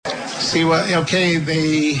see what,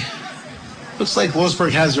 looks like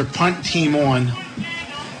Lewisburg has their punt team on.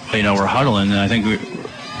 You know, we're huddling, and I think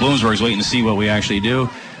Bloomsburg's waiting to see what we actually do.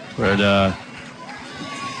 We're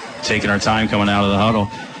taking our time coming out of the huddle.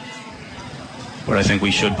 But I think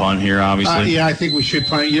we should punt here, obviously. I think we should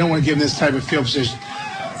punt. You don't want to give them this type of field position.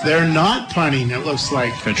 They're not punting, it looks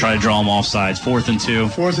like. Going to try to draw them off sides. 4th and 2.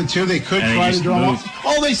 4th and 2. They could try to draw them off.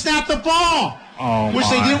 Oh, they snapped the ball! Oh, which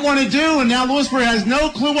they didn't want to do, and now Lewisburg has no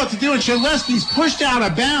clue what to do, and Shaleski's pushed out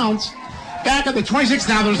of bounds back at the 26.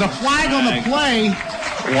 Now there's a flag on the play.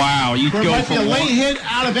 Wow, you go for a late hit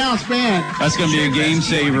out of bounds, man. That's going to be a game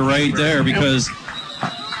saver right there because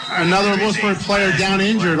another Lewisburg player down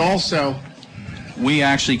injured also. We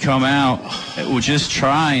actually come out, we're just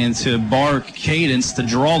trying to bark Cadence to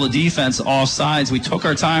draw the defense off sides. We took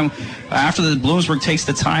our time. After the Bloomsburg takes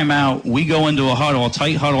the timeout, we go into a huddle, a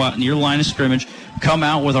tight huddle out near the line of scrimmage, come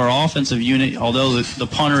out with our offensive unit, although the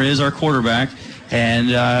punter is our quarterback,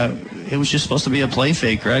 and it was just supposed to be a play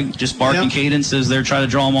fake, Greg. Just barking Cadence as they're trying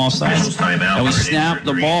to draw them off sides. And we snapped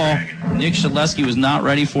the ball. Nick Shaleski was not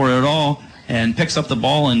ready for it at all and picks up the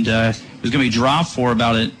ball, and it was going to be dropped for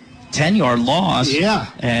about a 10-yard loss. Yeah.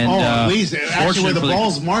 And at least actually where the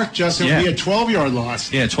ball's marked, Justin, it would be a 12-yard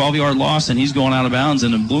loss. Yeah, 12-yard loss, and he's going out of bounds,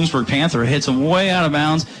 and the Bloomsburg Panther hits him way out of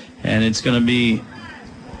bounds, and it's going to be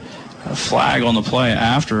a flag on the play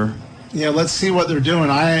after. Yeah, let's see what they're doing.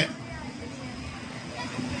 I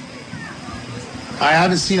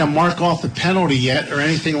haven't seen a mark off the penalty yet or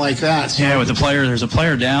anything like that. So with the player, there's a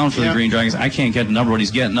player down for the Green Dragons. I can't get the number, but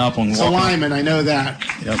he's getting up on walking. It's a lineman, I know that.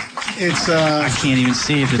 Yep. It's I can't even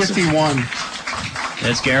see if it's 51.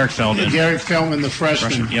 It's Garrick Feldman. Garrick Feldman, the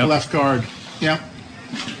freshman. Left guard. Yep.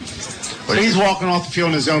 So he's walking off the field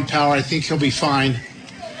in his own power. I think he'll be fine.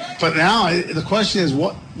 But now the question is,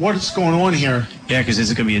 what's going on here? Yeah, because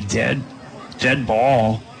is it going to be a dead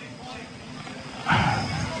ball?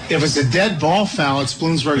 If it's a dead ball foul, it's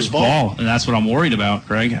Bloomsburg's ball. And that's what I'm worried about,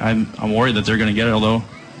 Greg. I'm worried that they're going to get it, although,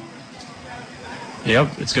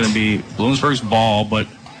 it's going to be Bloomsburg's ball, but.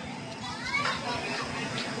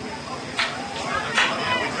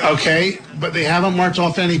 Okay, but they haven't marked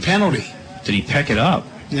off any penalty. Did he pick it up?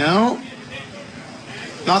 No.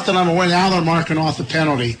 Not that I'm aware. Now they're marking off the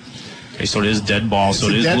penalty. Okay, so it is dead ball. So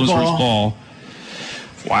it is Bloomsburg's ball.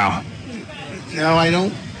 Wow. No, I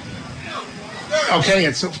don't. Okay,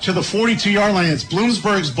 it's to the 42-yard line. It's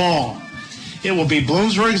Bloomsburg's ball. It will be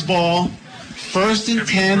Bloomsburg's ball. 1st and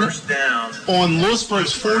 10 on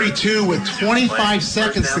Lewisburg's 42 with 25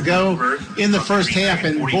 seconds to go in the first half.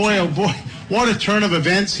 And boy, oh boy, what a turn of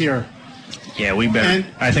events here. Yeah, we better.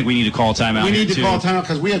 I think we need to call a timeout. We need to call a timeout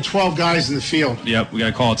because we have 12 guys in the field. Yep, we got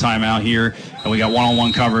to call a timeout here, and we got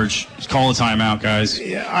one-on-one coverage. Just call a timeout, guys.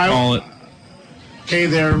 Yeah, call it. Okay,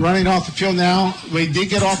 they're running off the field now. We did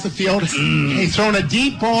get off the field. He's throwing a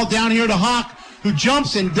deep ball down here to Hawk, who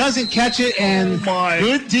jumps and doesn't catch it. And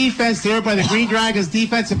good defense there by the Green Dragons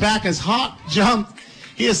defensive back as Hawk jumped.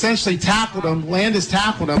 He essentially tackled him. Landis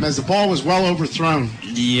tackled him as the ball was well overthrown.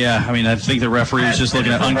 Yeah, I mean, I think the referee was just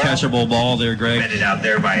looking at uncatchable ball there, Greg. Out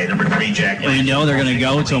there by number 3, Jack. We know they're going to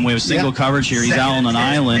go to him. We have single coverage here. He's out on an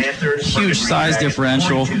island. Huge size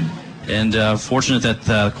differential. And fortunate that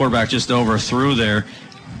the quarterback just overthrew there.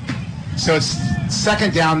 So it's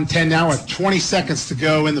 2nd down and 10 now with 20 seconds to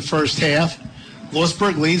go in the first half.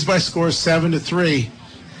 Lewisburg leads by score 7-3.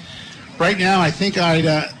 Right now, I think they're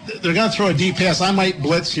going to throw a deep pass. I might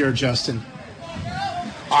blitz here, Justin.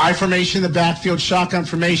 I formation in the backfield, shotgun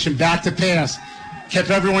formation, back to pass. Kept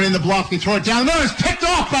everyone in the block. They throw it down. No, it's picked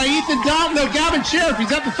off by Gavin Sheriff.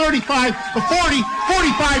 He's at the 35, the 40,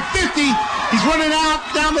 45, 50. He's running out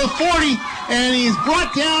down to the 40, and he's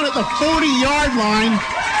brought down at the 40-yard line.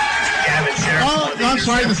 Gavin Sheriff. Oh, I'm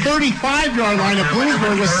sorry, the 35-yard line of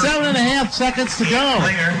Bloomsburg with 7.5 seconds to go.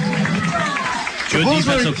 Good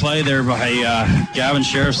defensive play there by Gavin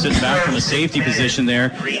Sheriff sitting back from the safety position there.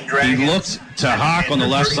 He looked to Hawk on the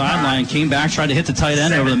left sideline, came back, tried to hit the tight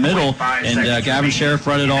end over the middle, and Gavin Sheriff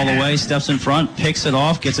run it all the way, steps in front, picks it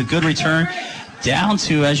off, gets a good return down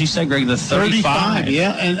to, as you said, Greg, the 35.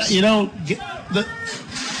 Yeah, and the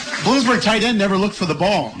Bloomsburg tight end never looked for the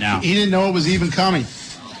ball. No. He didn't know it was even coming.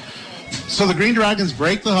 So the Green Dragons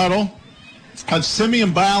break the huddle. Have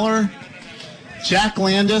Simeon Baller, Jack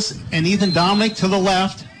Landis, and Ethan Dominic to the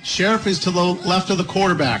left. Sheriff is to the left of the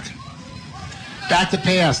quarterback. Back to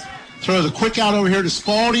pass. Throws a quick out over here to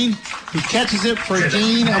Spalding, who catches it for a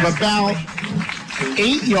gain of about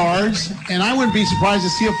 8 yards, and I wouldn't be surprised to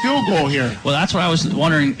see a field goal here. Well, that's what I was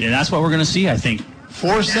wondering, and that's what we're going to see, I think.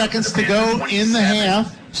 4 seconds to go in the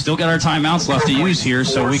half. Still got our timeouts left to use here,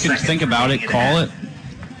 so we can think about it, call it.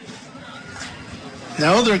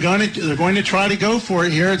 No, they're going to try to go for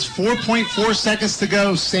it here. It's 4.4 seconds to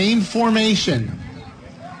go. Same formation.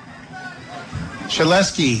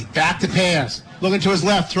 Shaleski back to pass. Looking to his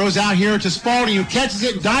left, throws out here to Spalding, who catches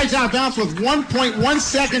it and dives out of bounds with 1.1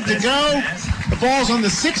 second to go. The ball's on the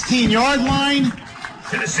 16-yard line.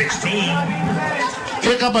 To the 16.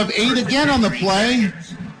 Pickup of 8 again on the play.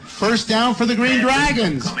 First down for the Green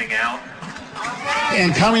Dragons. Coming out.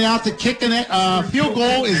 And coming out to kick a field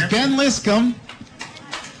goal is Ben Liscombe.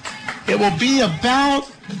 It will be about,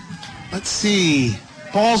 let's see,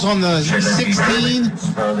 ball's on the 16.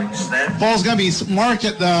 Ball's going to be marked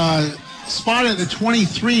at the spot at the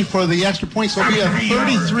 23 for the extra point, so it'll be a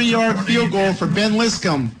 33-yard field goal for Ben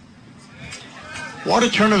Liscombe. What a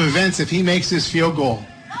turn of events if he makes this field goal.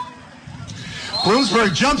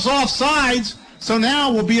 Bloomsburg jumps off sides, so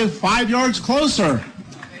now we'll be 5 yards closer.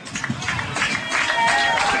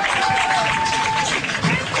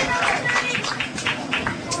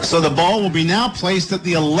 So the ball will be now placed at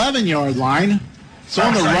the 11-yard line. It's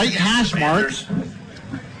on the right hash mark.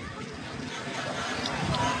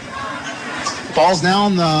 Ball's now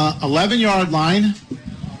on the 11-yard line.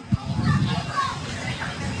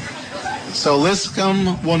 So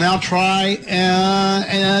Liscombe will now try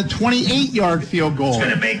a 28-yard field goal. He's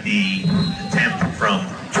going to make the attempt from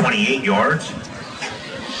 28 yards.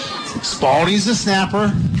 Spalding's the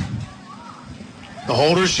snapper. The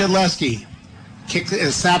holder is Shedleski.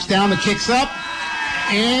 Snaps down, the kicks up,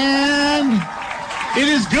 and it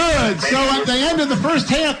is good. So at the end of the first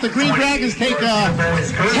half, the Green Dragons take a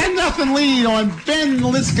 10-0 lead on Ben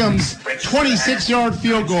Liscombe's 26-yard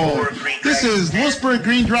field goal. This is Lewisburg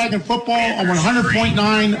Green Dragon football on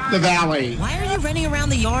 100.9 The Valley. Why are you running around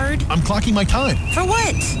the yard? I'm clocking my time. For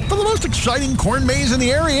what? For the most exciting corn maze in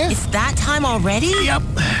the area. It's that time already? Yep.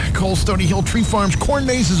 Cole Stony Hill Tree Farm's corn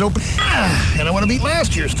maze is open. And I want to beat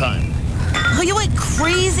last year's time. Oh, you went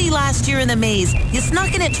crazy last year in the maze. You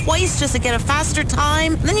snuck in it twice just to get a faster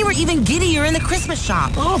time. Then you were even giddier in the Christmas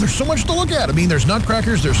shop. Oh, there's so much to look at. I mean, there's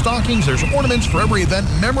nutcrackers, there's stockings, there's ornaments for every event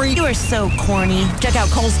and memory. You are so corny. Check out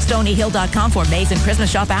ColeStonyHill.com for maze and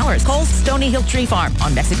Christmas shop hours. Cole's Stony Hill Tree Farm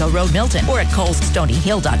on Mexico Road, Milton, or at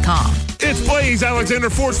ColeStonyHill.com. It's Blaze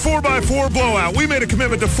Alexander Ford's 4x4 Blowout. We made a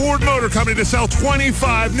commitment to Ford Motor Company to sell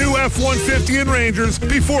 25 new F-150 and Rangers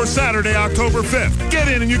before Saturday, October 5th. Get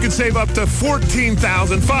in and you can save up to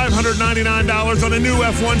 $14,599 on a new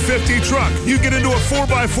F-150 truck. You get into a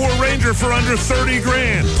 4x4 Ranger for under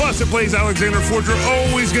 $30,000. Plus, at Blaze Alexander Ford, you're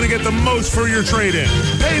always going to get the most for your trade-in.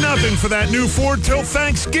 Pay nothing for that new Ford till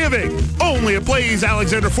Thanksgiving. Only at Blaze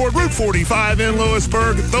Alexander Ford, Route 45 in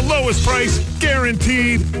Lewisburg. The lowest price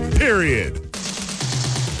guaranteed, period.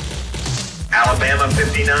 Alabama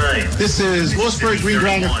 59. This is Lewisburg Green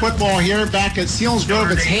Dragon football here back at Seals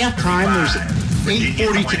Grove. It's halftime. There's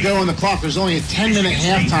 8:40 to go on the clock. There's only a 10-minute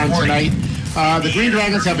halftime tonight. The Green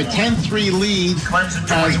Dragons have a 10-3 lead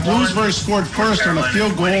as Bloomsburg scored first on a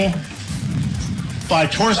field goal by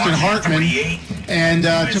Torsten Hartman and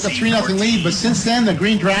took a 3-0 lead. But since then, the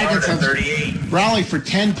Green Dragons have rallied for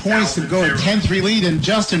 10 points to go a 10-3 lead. And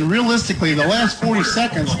Justin, realistically, the last 40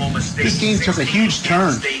 seconds, this game took a huge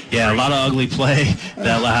turn. Yeah, a lot of ugly play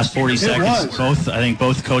that last 40 seconds. Was. I think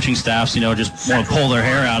both coaching staffs, just want to pull their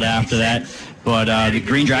hair out after that. But the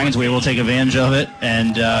Green Dragons were able to take advantage of it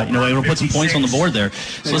and, able to put some points on the board there.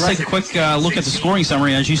 So let's take a quick look at the scoring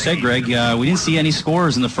summary. As you said, Greg, we didn't see any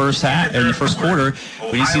scores in the first quarter.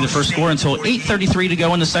 We didn't see the first score until 8:33 to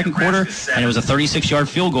go in the second quarter, and it was a 36-yard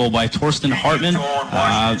field goal by Torsten Hartman,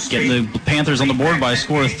 getting the Panthers on the board by a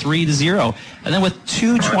score of 3-0. And then with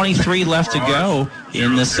 2:23 left to go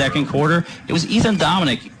in the second quarter, it was Ethan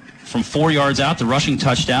Dominic from 4 yards out, the rushing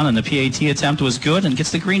touchdown, and the PAT attempt was good and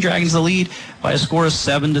gets the Green Dragons the lead by a score of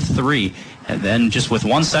 7-3. And then just with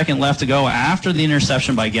 1 second left to go after the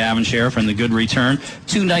interception by Gavin Sheriff and the good return,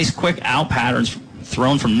 two nice quick out patterns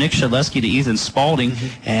thrown from Nick Shedleski to Ethan Spalding,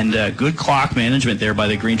 and good clock management there by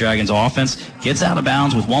the Green Dragons offense. Gets out of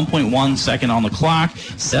bounds with 1.1 second on the clock,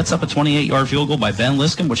 sets up a 28-yard field goal by Ben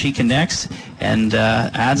Liscombe, which he connects, and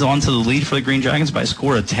adds on to the lead for the Green Dragons by a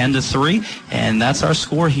score of 10-3. And that's our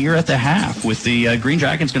score here at the half, with the Green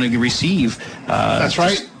Dragons going to receive. That's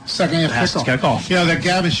right. Second half kickoff. That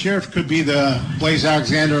Gavin Sheriff could be the Blaze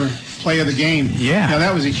Alexander play of the game. Yeah.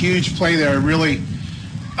 That was a huge play there. Really,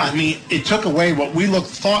 it took away what we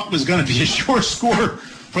thought was going to be a short score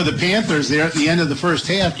for the Panthers there at the end of the first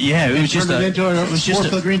half. Yeah, it was just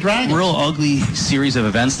for the Green Dragons. Real ugly series of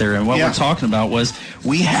events there. And what we're talking about was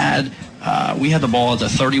we had the ball at the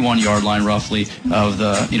 31-yard line roughly of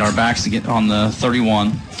the our backs to get on the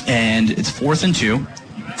 31, and it's 4th and 2.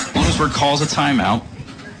 Bloomsburg calls a timeout.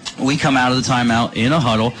 We come out of the timeout in a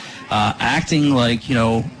huddle, acting like,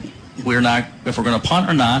 we're not, if we're going to punt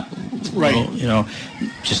or not. Right.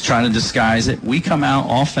 Just trying to disguise it. We come out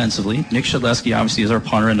offensively. Nick Shedleski, obviously, is our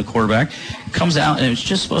punter and the quarterback. Comes out, and it's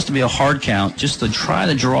just supposed to be a hard count, just to try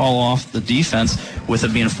to draw off the defense with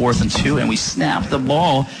it being 4th and 2, and we snap the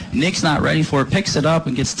ball. Nick's not ready for it, picks it up,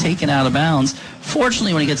 and gets taken out of bounds.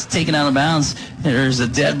 Fortunately, when he gets taken out of bounds, there's a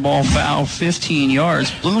dead ball foul, 15 yards.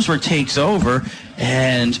 Bloomsburg takes over,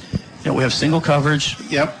 and we have single coverage.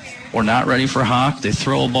 Yep. We're not ready for Hawk. They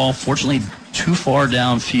throw a ball, fortunately, too far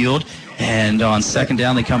downfield, and on 2nd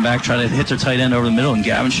down they come back, try to hit their tight end over the middle, and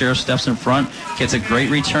Gavin Sheriff steps in front, gets a great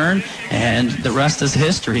return, and the rest is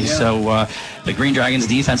history. Yeah. So the Green Dragons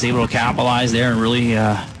defense able to capitalize there and really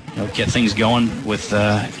get things going with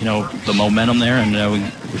the momentum there, and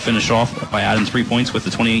we finish off by adding 3 points with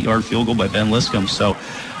the 28-yard field goal by Ben Liscombe. So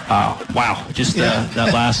wow, just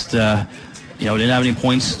that last didn't have any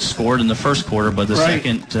points scored in the first quarter, but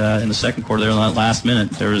in the second quarter there in that last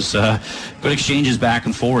minute, there was good exchanges back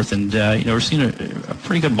and forth, and we're seeing a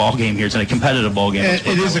pretty good ball game here. It's a competitive ball game. It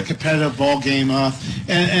is a competitive ball game,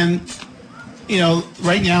 and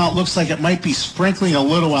right now it looks like it might be sprinkling a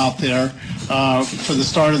little out there for the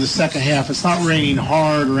start of the second half. It's not raining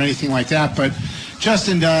hard or anything like that, but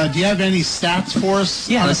Justin, do you have any stats for us?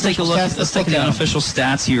 Yeah, let's take a look. Let's take the unofficial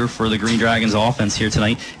stats here for the Green Dragons offense here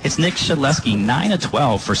tonight. It's Nick Shedleski, 9 of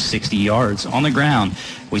 12 for 60 yards on the ground.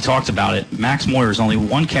 We talked about it. Max Moyers, only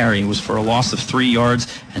 1 carry, was for a loss of 3 yards,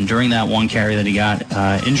 and during that 1 carry that he got,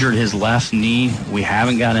 injured his left knee. We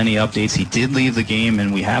haven't got any updates. He did leave the game,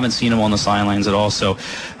 and we haven't seen him on the sidelines at all. So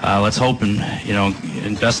let's hope and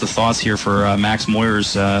best of thoughts here for Max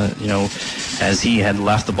Moyers, as he had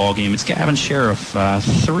left the ball game. It's Gavin Sheriff,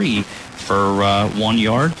 3 for 1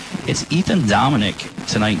 yard. It's Ethan Dominic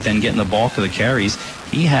tonight then getting the bulk of the carries.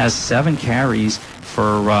 He has 7 carries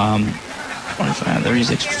for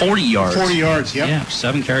 40 yards. 40 yards, yep. Yeah,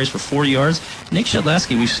 7 carries for 40 yards. Nick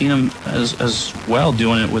Shedleski, we've seen him as well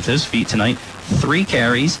doing it with his feet tonight. 3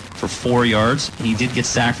 carries for 4 yards. He did get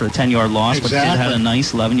sacked for a 10-yard loss, but did had a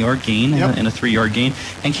nice 11-yard gain and a 3-yard gain.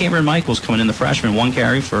 And Cameron Michaels coming in, the freshman, 1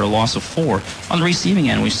 carry for a loss of 4. On the receiving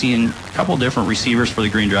end, we've seen a couple different receivers for the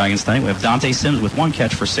Green Dragons tonight. We have Dante Sims with 1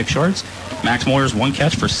 catch for 6 yards. Max Moyers, 1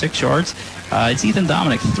 catch for 6 yards. It's Ethan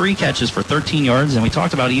Dominic, 3 catches for 13 yards. And we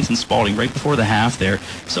talked about Ethan Spalding right before the half there.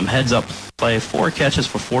 Some heads-up play, 4 catches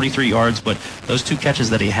for 43 yards, but those 2 catches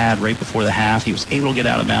that he had right before the half, he was able to get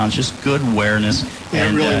out of bounds. Just good awareness. Yeah,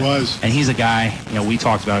 it really was. And he's a guy, we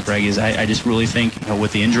talked about, Greg, I just really think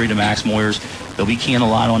with the injury to Max Moyers, they'll be keying a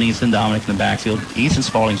lot on Ethan Dominic in the backfield. Ethan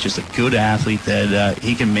Spalding's just a good athlete that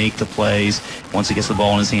he can make the plays once he gets the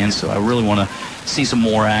ball in his hands. So I really want to see some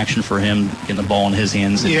more action for him getting the ball in his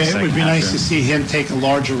hands. Yeah, it would be nice to see him take a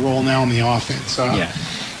larger role now in the offense.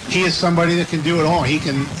 He is somebody that can do it all.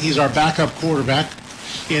 He's our backup quarterback.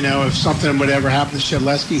 If something would ever happen to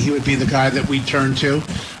Shedleski, he would be the guy that we turn to.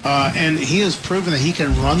 And he has proven that he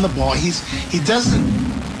can run the ball. He doesn't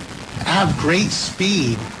have great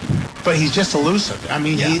speed, but he's just elusive. I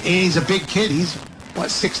mean, he's a big kid. He's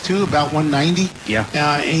 6'2", about 190. Yeah.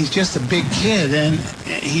 And he's just a big kid, and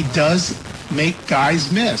he does make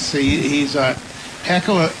guys miss. He's a heck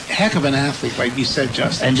of an athlete, like you said,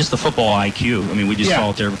 Justin. And just the football IQ. I mean, we just saw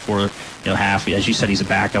it there before half. As you said, he's a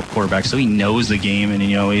backup quarterback, so he knows the game, and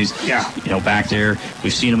he's back there.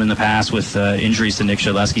 We've seen him in the past with injuries to Nick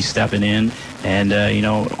Shedleski stepping in, and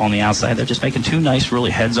on the outside, they're just making 2 nice,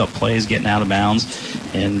 really heads-up plays, getting out of bounds,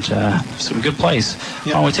 and some good plays.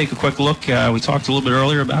 Why don't we take a quick look? We talked a little bit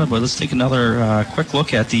earlier about it, but let's take another quick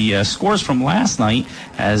look at the scores from last night.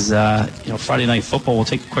 As Friday Night Football, we'll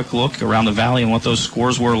take a quick look around the valley and what those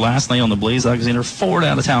scores were last night on the Blaze Alexander Ford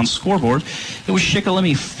out-of-town scoreboard. It was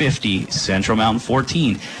Shikellamy 50, Central Mountain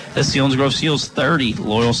 14. The Selinsgrove Seals 30,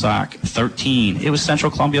 Loyal Sock 13. It was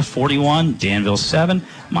Central Columbia 41, Danville 7,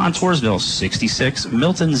 Montoursville 66,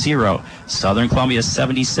 Milton 0, Southern Columbia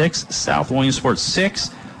 76, South Williamsport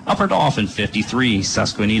 6, Upper Dauphin 53,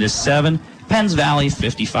 Susquehanna 7, Penns Valley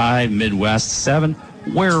 55, Midwest 7,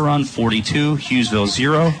 Ware Run 42, Hughesville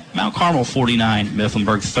 0, Mount Carmel 49,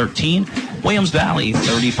 Mifflinburg 13, Williams Valley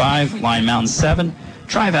 35, Lyon Mountain 7,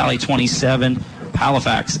 Tri-Valley 27,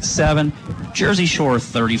 Halifax 7, Jersey Shore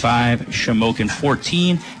 35, Shamokin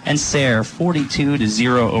 14, and Sayre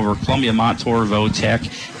 42-0 over Columbia Montour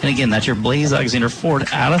Votech. And again, that's your Blaze Alexander Ford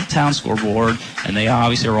out-of-town scoreboard, and they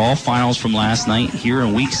obviously are all finals from last night here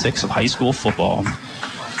in Week 6 of high school football.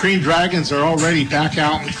 Green Dragons are already back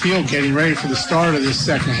out in the field getting ready for the start of this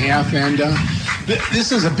second half, and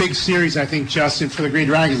this is a big series, I think, Justin, for the Green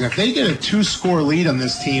Dragons. If they get a 2-score lead on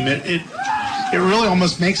this team, it really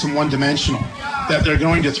almost makes them one-dimensional. that they're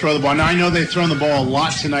going to throw the ball. Now, I know they've thrown the ball a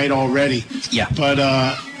lot tonight already. Yeah. But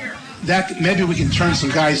that maybe we can turn some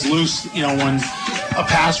guys loose, on a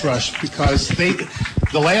pass rush, because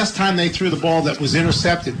the last time they threw the ball that was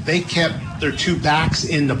intercepted, they kept their two backs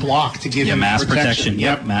in the block to give them mass protection.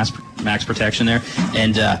 Yep, max protection there.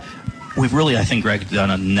 And we've really, I think, Greg, done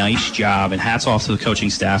a nice job, and hats off to the coaching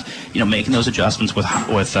staff, making those adjustments with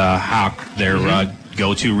Hawk, their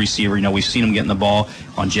go-to receiver. We've seen him getting the ball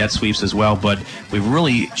on jet sweeps as well, but we've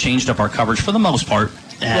really changed up our coverage for the most part.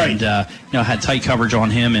 And, had tight coverage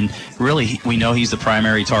on him, and really, we know he's the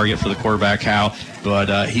primary target for the quarterback, Hal, but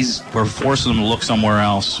we're forcing him to look somewhere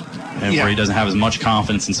else where he doesn't have as much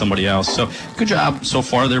confidence in somebody else. So, good job so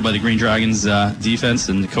far there by the Green Dragons defense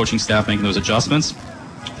and the coaching staff making those adjustments.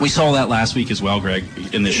 We saw that last week as well, Greg,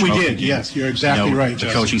 in this show. We did, yes. You're exactly right,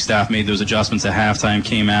 The coaching staff made those adjustments at halftime,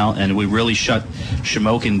 came out, and we really shut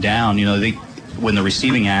Shamokin down. When the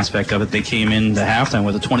receiving aspect of it, they came in the halftime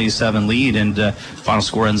with a 20-7 lead, and final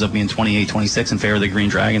score ends up being 28-26 in favor of the Green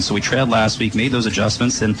Dragons. So we trailed last week, made those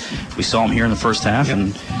adjustments, and we saw them here in the first half,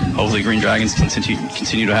 and hopefully Green Dragons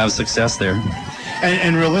continue to have success there.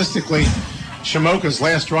 And realistically, Shamoka's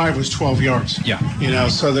last drive was 12 yards. Yeah.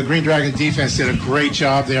 So the Green Dragon defense did a great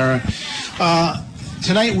job there.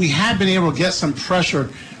 Tonight we have been able to get some pressure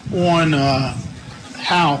on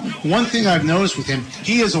Hal. One thing I've noticed with him,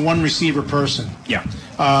 he is a one-receiver person. Yeah.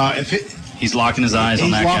 He's locking his eyes on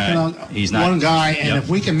that guy. He's not one guy, and if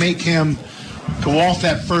we can make him go off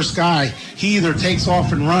that first guy, he either takes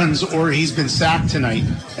off and runs, or he's been sacked tonight.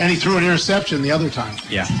 And he threw an interception the other time.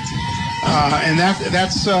 Yeah. And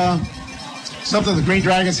that's something the Green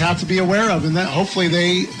Dragons have to be aware of, and that hopefully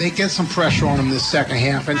they get some pressure on them this second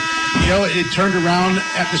half. And it turned around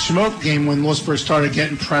at the Shamokin game when Lewisburg started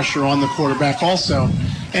getting pressure on the quarterback also,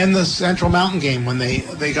 and the Central Mountain game when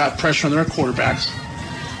they got pressure on their quarterbacks.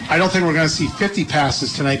 I don't think we're going to see 50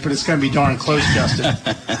 passes tonight, but it's going to be darn close, Justin.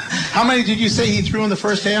 How many did you say he threw in the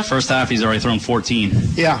first half? First half, he's already thrown 14.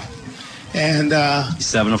 Yeah. And he's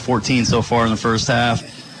 7 of 14 so far in the first half.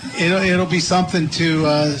 It'll be something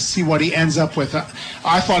to see what he ends up with.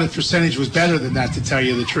 I thought his percentage was better than that, to tell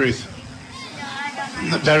you the truth.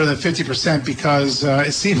 Better than 50%, because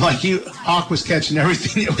it seemed like Hawk was catching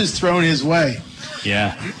everything that was thrown his way.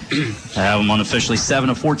 Yeah. I have him unofficially 7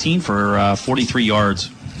 of 14 for 43 yards.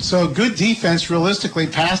 So good defense, realistically,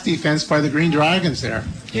 pass defense by the Green Dragons there.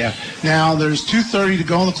 Yeah. Now, there's 2:30 to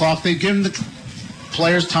go on the clock. They've given the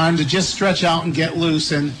players time to just stretch out and get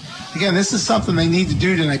loose. And, again, this is something they need to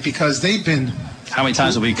do tonight, because they've been... How many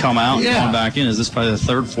times have we come out and gone back in? Is this probably the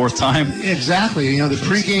third, fourth time? Exactly. The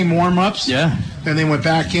pregame warm-ups. Yeah. Then they went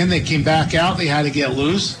back in. They came back out. They had to get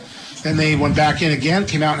loose. Then they went back in again,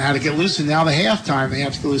 came out and had to get loose. And now the halftime, they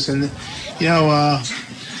have to get loose. And,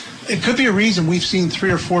 it could be a reason we've seen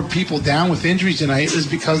 3 or 4 people down with injuries tonight is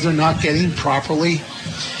because they're not getting properly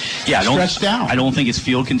stretched out. I don't think it's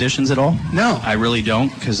field conditions at all. No. I really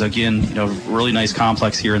don't, because, again, really nice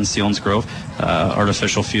complex here in Selinsgrove,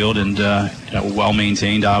 artificial field, and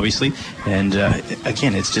well-maintained, obviously. And,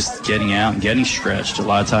 again, it's just getting out and getting stretched. A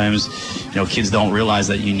lot of times, kids don't realize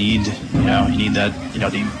that you need to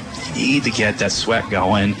get that sweat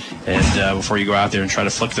going and before you go out there and try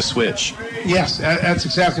to flick the switch. Yes, that's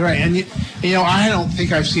exactly right. And, I don't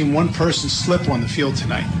think I've seen one person slip on the field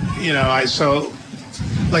tonight. So,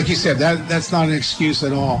 like you said, that's not an excuse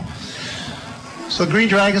at all. So Green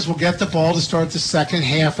Dragons will get the ball to start the second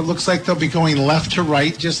half. It looks like they'll be going left to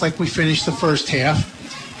right, just like we finished the first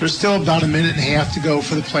half. There's still about a minute and a half to go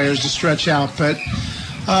for the players to stretch out. But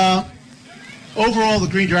overall, the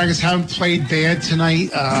Green Dragons haven't played bad tonight.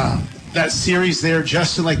 That series there,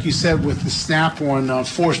 Justin, like you said, with the snap on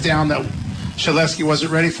fourth down that Shaleski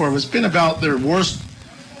wasn't ready for, has been about their worst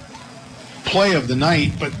play of the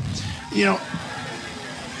night. But,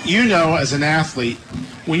 as an athlete,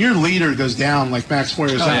 when your leader goes down like Max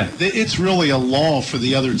Moyer's it's really a lull for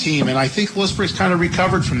the other team. And I think Lewisburg's kind of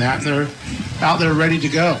recovered from that, and they're out there ready to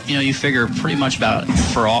go. You figure pretty much about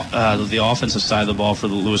for all, the offensive side of the ball for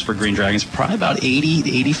the Lewisburg Green Dragons, probably about 80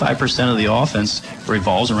 to 85% of the offense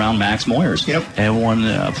revolves around Max Moyers. Yep. And when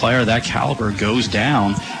a player of that caliber goes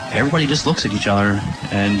down, everybody just looks at each other,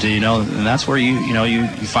 and and that's where you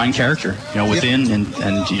find character, within, and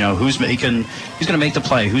who's going to make the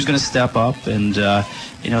play, who's going to step up, and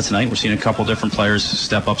tonight we're seeing a couple different players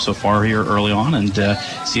step up so far here early on, and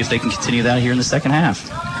see if they can continue that here in the second half.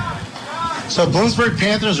 So Bloomsburg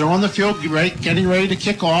Panthers are on the field, getting ready to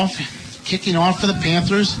kick off. Kicking off for the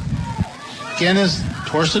Panthers again is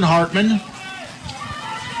Torsten Hartman.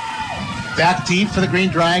 Back deep for the Green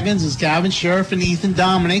Dragons is Gavin Sheriff and Ethan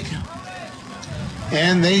Dominic.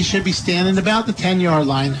 And they should be standing about the 10-yard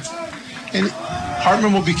line. And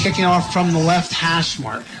Hartman will be kicking off from the left hash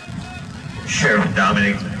mark. Sheriff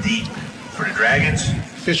Dominic deep for the Dragons.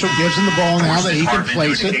 Official gives him the ball now that he can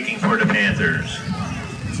place it. Kicking for the Panthers.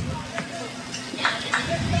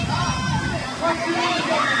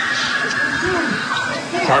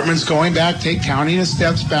 Hartman's going back, counting his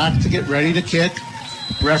steps back to get ready to kick.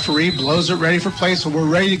 Referee blows it ready for play, so we're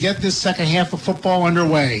ready to get this second half of football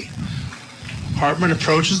underway. Hartman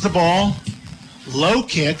approaches the ball. Low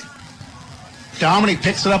kick. Dominic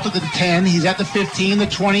picks it up at the 10. He's at the 15, the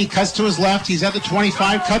 20, cuts to his left. He's at the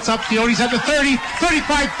 25, cuts upfield. He's at the 30,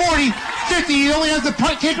 35, 40, 50. He only has the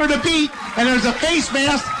kicker to beat, and there's a face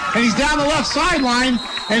mask, and he's down the left sideline,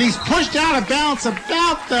 and he's pushed out of bounds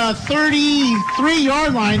about the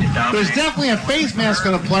 33-yard line. There's definitely a face mask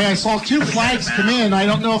going to play. I saw two flags come in. I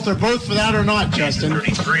don't know if they're both for that or not, Justin.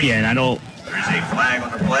 Yeah, and I don't. There's a flag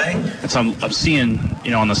on the play. I'm seeing,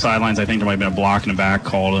 on the sidelines, I think there might have been a block in the back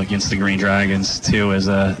called against the Green Dragons, too, as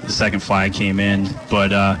the second flag came in. But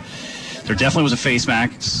there definitely was a face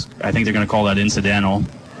mask. I think they're going to call that incidental.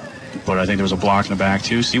 But I think there was a block in the back,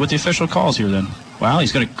 too. See what the official calls here, then. Wow,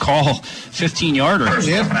 he's going to call 15-yarder.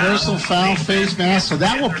 Yep, personal foul, face mask. So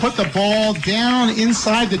that will put the ball down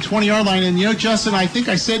inside the 20-yard line. And, Justin, I think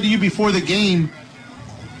I said to you before the game,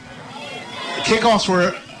 kickoffs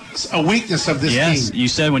were a weakness of this team. Yes, you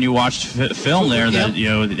said when you watched film there that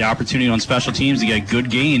the opportunity on special teams to get good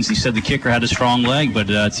gains. You said the kicker had a strong leg, but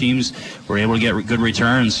teams were able to get good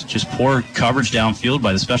returns. Just poor coverage downfield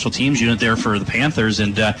by the special teams unit there for the Panthers,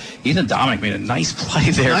 and Ethan Dominic made a nice play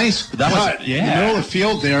there. Nice cut. In the middle of the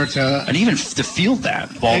field there and even to field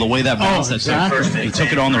that ball the way that bounced. Exactly. He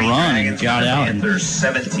took it on the run and got out. And Panthers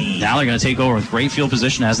 17. now they're going to take over with great field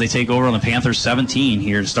position as they take over on the Panthers 17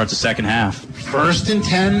 here to start the second half. First and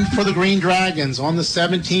 10 for the Green Dragons on the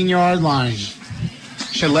 17-yard line.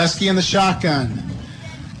 Shaleski in the shotgun.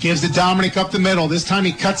 Gives to Dominic up the middle. This time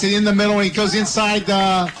he cuts it in the middle and he goes inside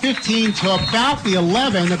the 15 to about the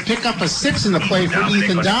 11 to pick up a 6 in the play for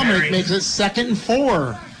Ethan Dominic. Makes it 2nd and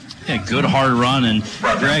 4. Yeah, good hard run. And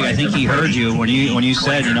Greg, I think he heard you when you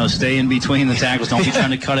said, stay in between the tackles. Don't be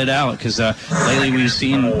trying to cut it out, because lately we've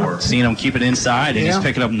seen him keep it inside, and he's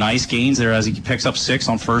picking up nice gains there as he picks up 6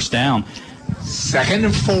 on first down. 2nd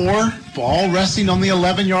and 4. Ball resting on the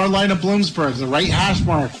 11-yard line of Bloomsburg. The right hash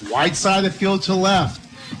mark. Wide side of the field to the left.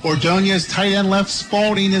 Ordonez tight end left.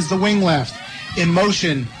 Spalding is the wing left. In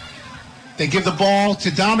motion. They give the ball to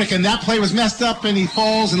Dominic, and that play was messed up, and he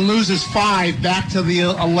falls and loses 5 back to the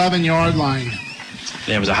 11-yard line.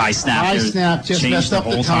 There was a high snap. High snap, just messed up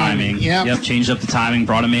the timing. Yep, changed up the timing,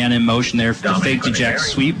 brought a man in motion there for the fake eject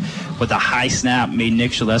sweep. But the high snap made Nick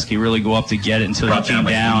Shaleski really go up to get it until he came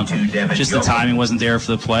down. Just the timing wasn't there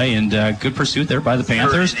for the play, and good pursuit there by the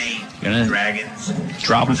Panthers. Going to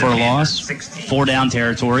drop him for a loss. 4-down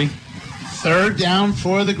territory. 3rd down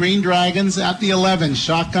for the Green Dragons at the 11.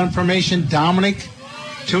 Shotgun formation, Dominic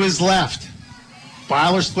to his left.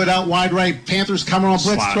 Byler split out wide right. Panthers coming on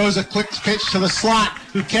blitz, throws a quick pitch to the slot,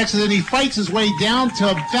 who catches it, and he fights his way down to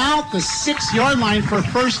about the 6-yard line for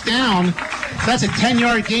first down. That's a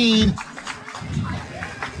 10-yard gain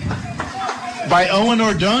by Owen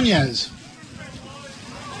Ordonez.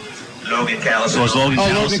 Logan Callison. So it's Logan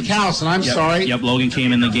Callison. Logan Callison, I'm sorry. Yep, Logan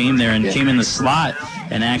came in the game there and came in the slot.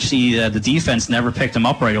 And actually, the defense never picked him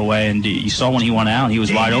up right away. And you saw when he went out, he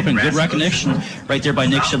was wide open. Good recognition right there by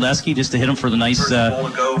Nick Shaleski, just to hit him for the nice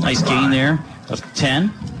gain there of 10.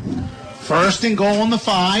 1st and goal on the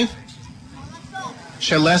 5.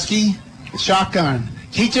 Shaleski, shotgun.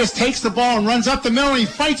 He just takes the ball and runs up the middle, and he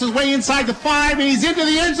fights his way inside the 5, and he's into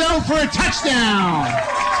the end zone for a touchdown.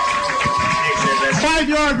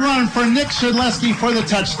 5-yard run for Nick Shaleski for the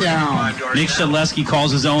touchdown. Nick Shaleski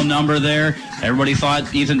calls his own number there. Everybody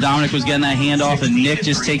thought Ethan Dominic was getting that handoff, and Nick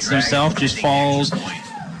just takes it himself, just falls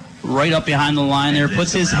right up behind the line there,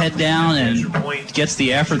 puts his head down and gets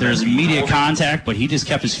the effort. There's immediate contact, but he just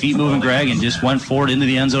kept his feet moving, Greg, and just went forward into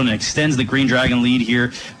the end zone and extends the Green Dragon lead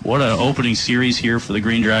here. What an opening series here for the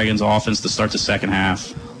Green Dragons offense to start the second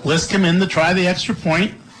half. Liscombe in to try the extra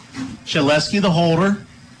point. Shaleski, the holder,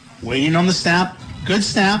 waiting on the snap. Good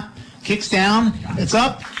snap. Kicks down. It's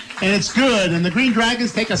up. And it's good. And the Green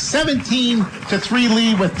Dragons take a 17-3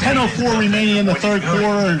 lead with 10:04 remaining in the third quarter.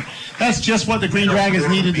 And that's just what the Green Dragons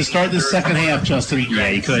needed to start this second half, Justin. Yeah,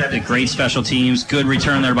 you could. The great special teams. Good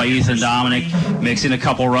return there by Ethan Dominic. Mixing a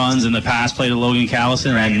couple runs in the pass play to Logan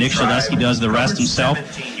Callison. And Nick Shaleski does the rest himself.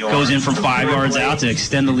 Goes in from 5 yards out to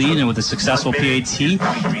extend the lead. And with a successful PAT,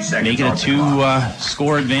 making a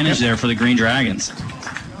 2-score advantage there for the Green Dragons.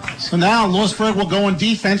 So now Lewisburg will go on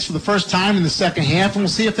defense for the first time in the second half, and we'll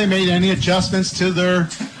see if they made any adjustments to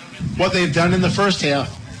what they've done in the first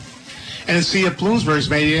half. and see if Bloomsburg's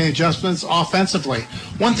made any adjustments offensively.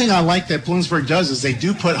 One thing I like that Bloomsburg does is they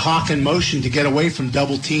do put Hawk in motion to get away from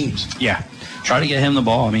double teams. Yeah. Try to get him the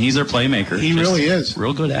ball. I mean, he's their playmaker. He really is.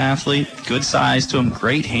 Real good athlete, good size to him,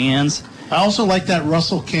 great hands. I also like that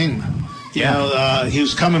Russell King. You know, he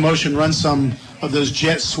was come in motion, run some of those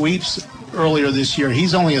jet sweeps earlier this year.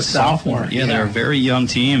 He's only a sophomore. Yeah, they're a very young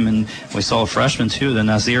team, and we saw a freshman too, the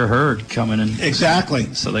Nazir Hurd, coming in.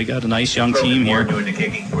 Exactly. So they got a nice young team here. Doing the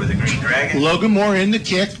kicking for the Green Dragons. Logan Moore in the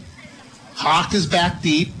kick. Hawk is back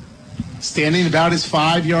deep, standing about his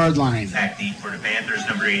 5-yard line. Back deep for the Panthers,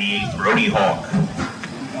 number 88, Brody Hawk.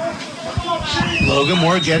 Logan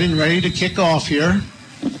Moore getting ready to kick off here.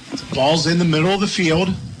 Ball's in the middle of the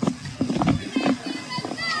field.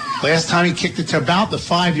 Last time he kicked it to about the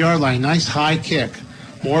 5-yard line. Nice high kick.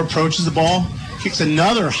 Moore approaches the ball, kicks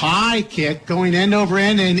another high kick going end over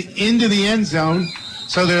end and into the end zone.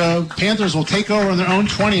 So the Panthers will take over on their own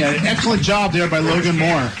 20. An excellent job there by Logan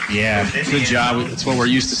Moore. Yeah, good job. It's what we're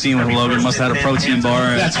used to seeing with Logan. Must have had a protein bar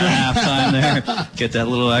at halftime there. Get that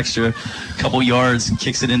little extra couple yards,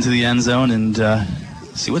 kicks it into the end zone, and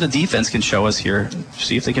see what the defense can show us here.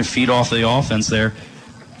 See if they can feed off the offense there.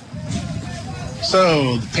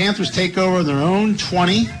 So the Panthers take over their own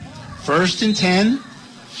 20, 1st and 10.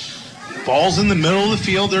 Ball's in the middle of the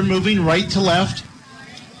field. They're moving right to left.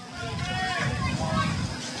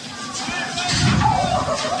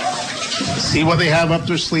 Let's see what they have up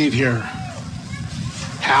their sleeve here.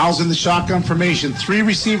 Howell's in the shotgun formation. 3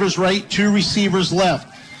 receivers right, 2 receivers left.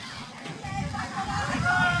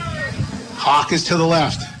 Hawk is to the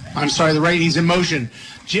left. I'm sorry, the right. He's in motion.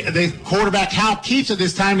 The quarterback, Howell, keeps it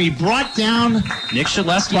this time. He brought down Nick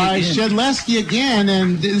Shedleski by Shedleski again,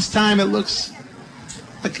 and this time it looks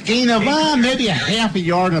like a gain of maybe a half a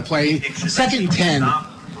yard in the play. 2nd and 10.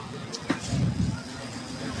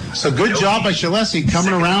 So good job by Shedleski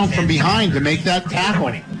coming around from behind to make that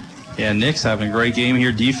tackle. Yeah, Nick's having a great game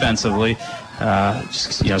here defensively,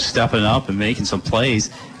 just, stepping up and making some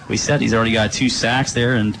plays. We said he's already got 2 sacks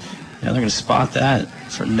there, and they're going to spot that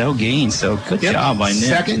for no gain. So good job by Nick.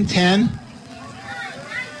 2nd and 10.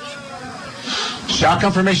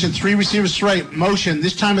 Shotgun formation, 3 receivers straight. Motion.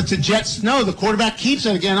 This time it's a jet snow. The quarterback keeps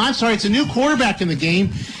it again. I'm sorry, it's a new quarterback in the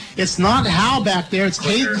game. It's not Howell back there. It's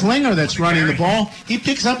Cade Klinger that's running the ball. He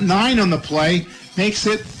picks up 9 on the play. Makes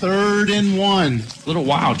it 3rd and 1. Little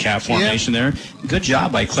wildcat formation there. Good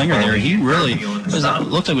job by Klinger there. He really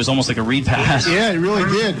looked like it was almost like a read pass. Yeah, he really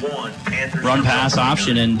did. Run pass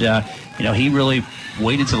option, and he really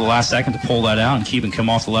waited to the last second to pull that out and keep him come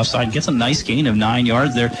off the left side. Gets a nice gain of 9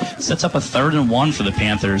 yards there. Sets up a 3rd and 1 for the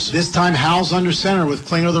Panthers. This time Howell's under center with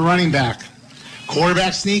Klinger the running back.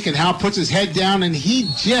 Quarterback sneak, and Howell puts his head down, and he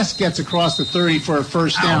just gets across the 30 for a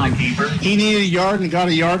first down. He needed a yard and got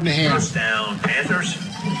a yard and a half. First down, Panthers.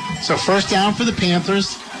 So first down for the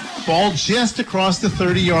Panthers. Ball just across the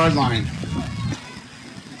 30-yard line.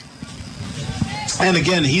 And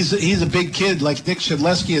again, he's a big kid like Nick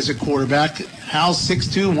Shedleski as a quarterback. Howell's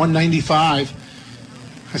 6'2", 195.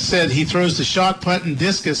 I said he throws the shot put and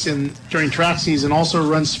discus during track season, also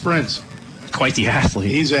runs sprints. Quite the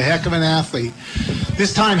athlete. He's a heck of an athlete.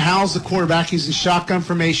 This time, Howell's the quarterback. He's in shotgun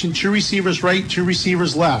formation. 2 receivers right, 2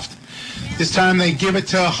 receivers left. This time they give it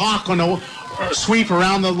to Hawk on a sweep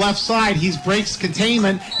around the left side. He breaks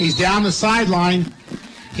containment. He's down the sideline.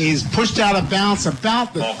 He's pushed out of bounds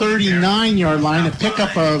about the 39-yard line. A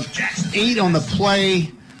pickup of 8 on the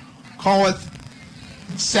play. Call it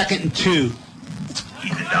 2nd and 2.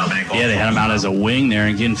 Yeah, they had him out as a wing there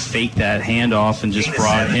and again faked that handoff and just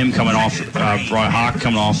brought Hawk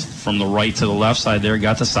coming off from the right to the left side there.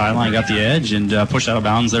 Got the sideline, got the edge, and pushed out of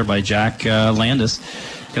bounds there by Jack Landis.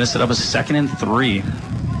 Going to set up a 2nd and 3.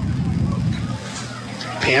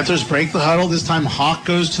 Panthers break the huddle. This time Hawk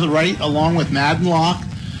goes to the right along with Madden Locke.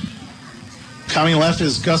 Coming left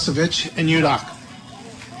is Gusevich and Udock.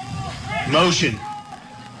 Motion.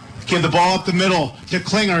 Give the ball up the middle to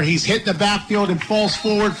Klinger. He's hit the backfield and falls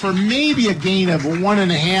forward for maybe a gain of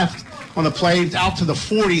 1.5 on the play out to the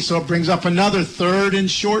 40. So it brings up another 3rd and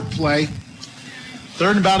short play.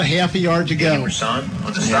 3rd and about a half a yard to go. Looks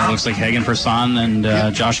like Hagen Person and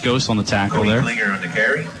Josh Ghost on the tackle there. Klinger on the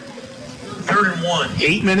carry. 3rd and 1.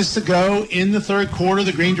 8 minutes to go in the 3rd quarter.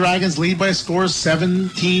 The Green Dragons lead by a score of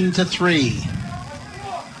 17-3.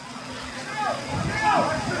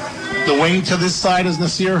 The wing to this side is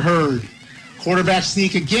Nasir Hurd. Quarterback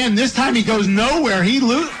sneak again. This time he goes nowhere. He's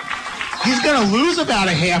going to lose about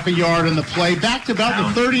a half a yard on the play. Back to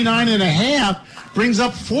about the 39.5. Brings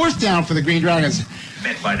up 4th down for the Green Dragons.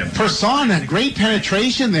 Person had great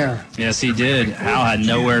penetration there. Yes, he did. Hal had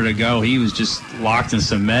nowhere to go. He was just locked in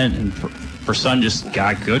cement and Person just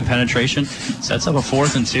got good penetration, sets up a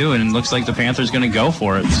 4th and 2, and it looks like the Panthers going to go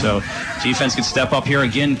for it. So defense could step up here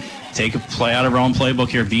again, take a play out of our own playbook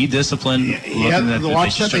here, be disciplined.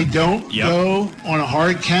 Watch that they don't go on a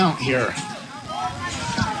hard count here.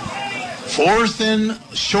 4th and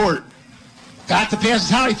short. Back to pass is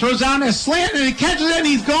how he throws down a slant, and he catches it, and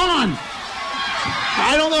he's gone.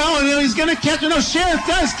 I don't know. He's going to catch it. No, Sheriff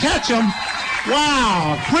does catch him.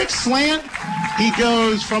 Wow. Quick slant. He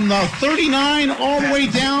goes from the 39 all the way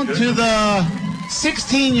down to the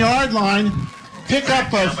 16-yard line. Pick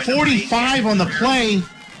up a 45 on the play.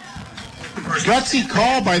 Gutsy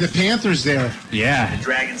call by the Panthers there. Yeah.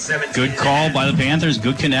 Good call by the Panthers.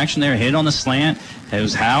 Good connection there. Hit on the slant. It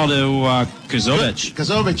was Hal to Kozovic.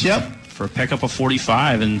 Kozovic, yep. For a pickup of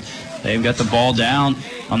 45, and they've got the ball down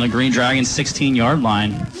on the Green Dragons 16-yard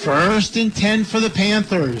line. 1st and 10 for the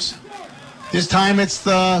Panthers. This time it's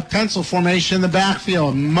the pencil formation in the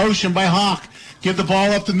backfield. Motion by Hawk. Give the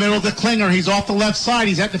ball up the middle to Klinger. He's off the left side.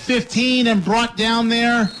 He's at the 15 and brought down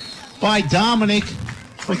there by Dominic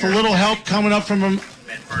with a little help coming up from him.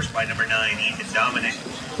 First by number 9, Ethan Dominic.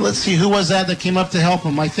 Let's see, who was that came up to help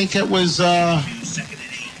him? I think it was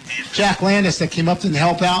Jack Landis that came up to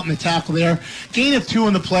help out in the tackle there. Gain of 2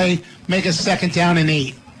 in the play. Make a 2nd down and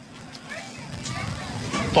 8.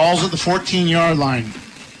 Ball's at the 14-yard line.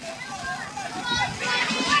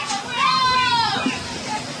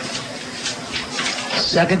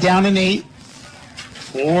 Second down and 8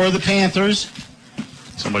 for the Panthers.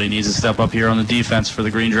 Somebody needs to step up here on the defense for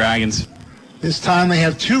the Green Dragons. This time they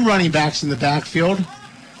have 2 running backs in the backfield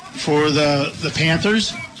for the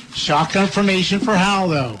Panthers. Shotgun formation for Howell,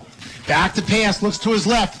 though. Back to pass, looks to his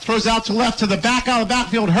left, throws out to left to the back out of the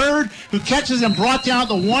backfield. Hurd, who catches and brought down at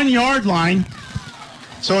the 1-yard line.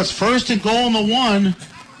 So it's 1st and goal on the 1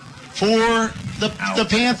 for the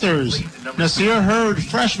Panthers. Nasir Hurd,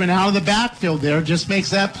 freshman, out of the backfield there, just makes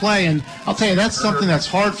that play. And I'll tell you, that's something that's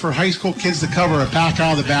hard for high school kids to cover, a back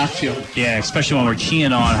out of the backfield. Yeah, especially when we're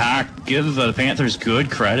keying on Hack. Give the Panthers good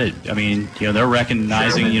credit. I mean, they're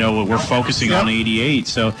recognizing, we're focusing on 88,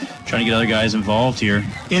 so trying to get other guys involved here.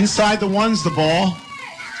 Inside the 1's the ball.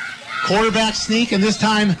 Quarterback sneak, and this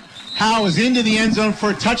time Howe is into the end zone for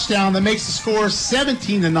a touchdown that makes the score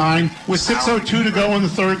 17-9 with 6:02 to go in the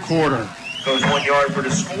 3rd quarter. Goes 1 yard for the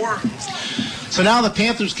score. So now the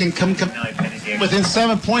Panthers can come within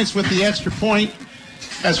 7 points with the extra point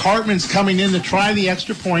as Hartman's coming in to try the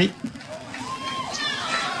extra point.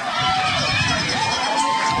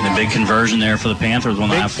 And a big conversion there for the Panthers on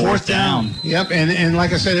that 4th down. Yep, and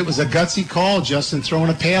like I said, it was a gutsy call, Justin, throwing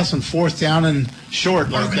a pass on 4th down and short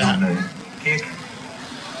like that. Kick.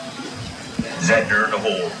 Zedner in the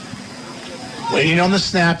hole. Waiting on the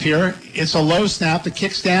snap here. It's a low snap. The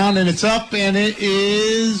kick's down, and it's up, and it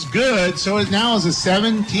is good. So it now is a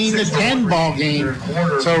 17-10 ball game.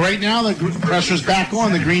 So right now the pressure's back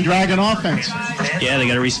on the Green Dragon offense. Yeah, they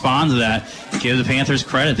got to respond to that. Give the Panthers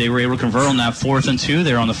credit. They were able to convert on that 4th and 2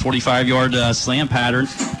 there on the 45-yard slant pattern,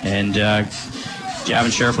 and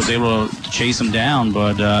Gavin Sheriff was able to chase them down,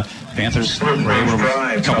 but Panthers were able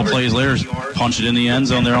to, a couple plays later, punch it in the end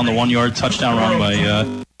zone there on the 1-yard touchdown run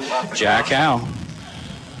by Jack Howe.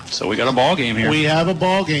 So we got a ball game here. We have a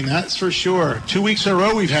ball game, that's for sure. 2 weeks in a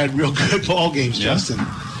row we've had real good ball games, Justin.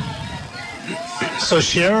 So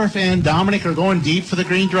Sheriff and Dominic are going deep for the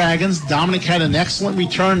Green Dragons. Dominic had an excellent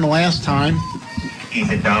return the last time.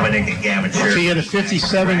 Ethan Dominic and Gavin Sheriff. He had a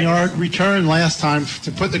 57-yard return last time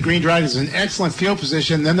to put the Green Dragons in excellent field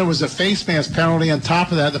position. Then there was a face mask penalty on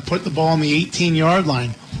top of that to put the ball on the 18-yard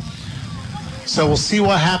line. So we'll see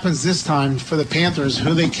what happens this time for the Panthers,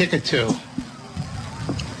 who they kick it to.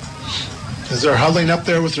 As they're huddling up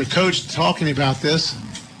there with their coach talking about this.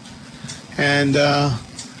 And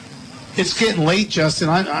it's getting late, Justin.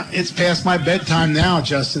 It's past my bedtime now,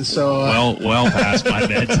 Justin. So well past my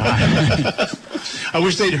bedtime. I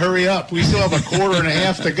wish they'd hurry up. We still have a quarter and a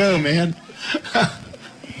half to go, man.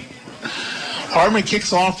 Hartman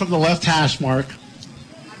kicks off from the left hash mark.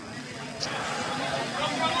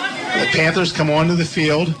 The Panthers come onto the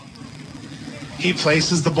field. He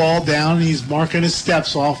places the ball down, and he's marking his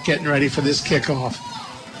steps off, getting ready for this kickoff.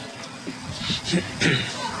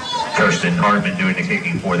 Kirsten Hartman doing the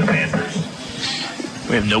kicking for the Panthers.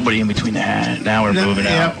 We have nobody in between that. Now we're moving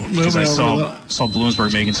out. Because I saw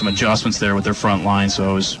Bloomsburg making some adjustments there with their front line, so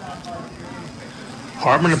I was...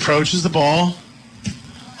 Hartman approaches the ball.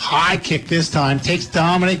 High kick this time. Takes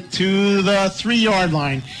Dominic to the 3-yard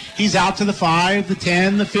line. He's out to the 5, the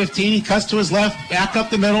 10, the 15. He cuts to his left, back up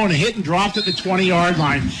the middle, and a hit and dropped at the 20-yard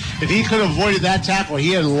line. If he could have avoided that tackle,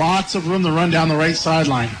 he had lots of room to run down the right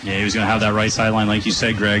sideline. Yeah, he was going to have that right sideline, like you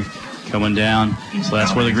said, Greg. coming down. So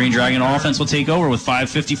that's where the Green Dragon offense will take over with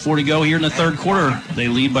 5:54 to go here in the third quarter. They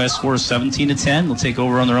lead by a score of 17-10. They'll take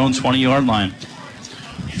over on their own 20-yard line.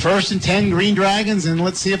 1st and 10 Green Dragons, and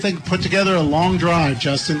let's see if they can put together a long drive,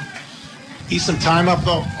 Justin. Eat some time up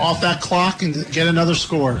off that clock and get another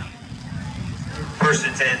score. 1st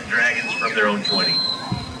and 10 Dragons from their own 20.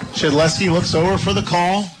 Shedleski looks over for the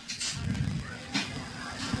call.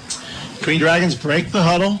 Green Dragons break the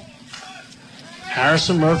huddle.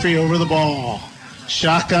 Harrison Murphy over the ball.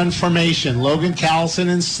 Shotgun formation. Logan Callison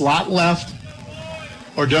in slot left.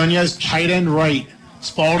 Ordonez tight end right.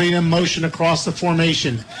 Spalding in motion across the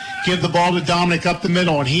formation. Give the ball to Dominic up the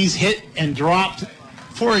middle, and he's hit and dropped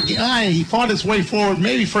for a gain. He fought his way forward,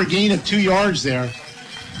 maybe for a gain of 2 yards there.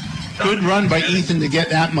 Good run by Ethan to get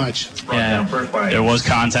that much. Yeah, there was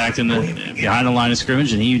contact behind the line of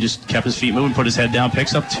scrimmage, and he just kept his feet moving, put his head down,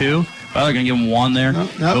 picks up 2. Well, they're going to give him 1 there.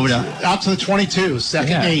 Out to the 22, 2nd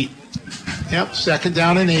and 8. Yep, 2nd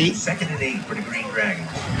down and 8. 2nd and 8 for the Green Dragons.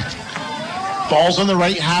 Ball's on the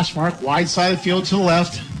right hash mark, wide side of the field to the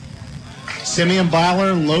left. Simeon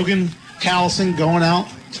Byler and Logan Callison going out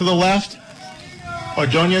to the left.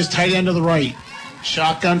 Ordonez tight end to the right.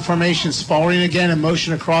 Shotgun formation, Spalding again in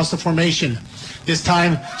motion across the formation. This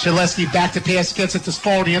time, Shedleski back to pass, gets it to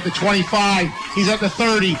Spalding at the 25. He's at the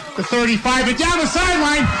 30, the 35, and down the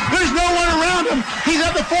sideline. There's no one around him. He's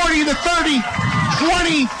at the 40, the 30,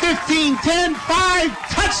 20, 15, 10, 5,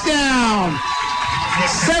 touchdown.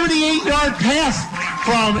 78-yard pass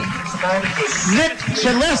from Nick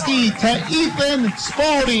Shedleski to Ethan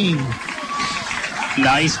Spalding.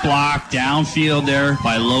 Nice block downfield there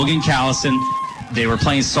by Logan Callison. They were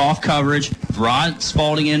playing soft coverage, brought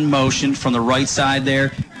Spalding in motion from the right side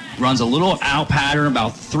there. Runs a little out pattern,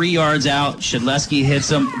 about 3 yards out. Shedleski hits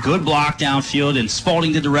him. Good block downfield, and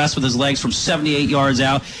Spalding did the rest with his legs from 78 yards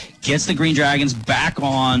out. Gets the Green Dragons back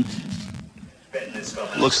on.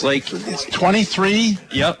 Looks like it's 23.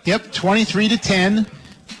 Yep, 23 to 10.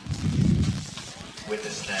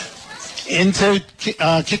 Into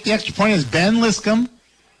kick the extra point is Ben Liscombe.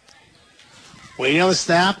 Waiting on the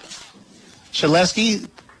snap. Shedleski,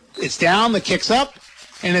 it's down, the kick's up,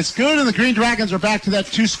 and it's good, and the Green Dragons are back to that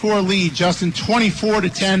 2-score lead, Justin, 24 to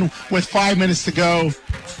 10 with 5 minutes to go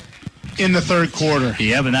in the third quarter.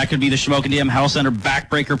 Yeah, but that could be the Shamokin Dam Health Center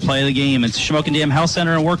backbreaker play of the game. It's Shamokin Dam Health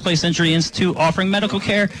Center and Workplace Injury Institute offering medical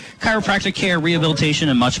care, chiropractic care, rehabilitation,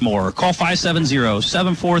 and much more. Call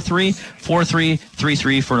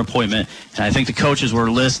 570-743-4333 for an appointment. And I think the coaches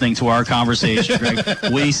were listening to our conversation, Greg.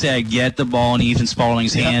 We said get the ball in Ethan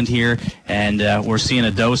Spalding's hand here, and we're seeing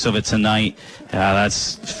a dose of it tonight.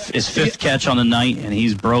 That's his 5th catch on the night, and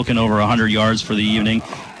he's broken over 100 yards for the evening.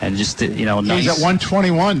 And just, nice. He's at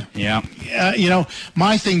 121. Yeah.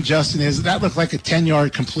 My thing, Justin, is that looked like a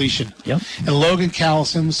 10-yard completion. Yep. And Logan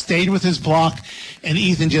Callison stayed with his block, and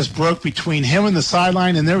Ethan just broke between him and the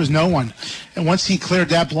sideline, and there was no one. And once he cleared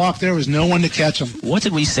that block, there was no one to catch him. What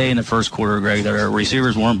did we say in the first quarter, Greg, that our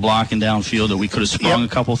receivers weren't blocking downfield, that we could have sprung a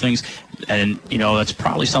couple things? And, that's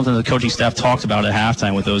probably something the coaching staff talked about at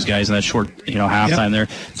halftime with those guys in that short, halftime there.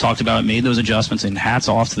 Talked about it, made those adjustments, and hats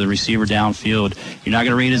off to the receiver downfield. You're not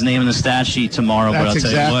going to read his name in the stat sheet tomorrow, but I'll tell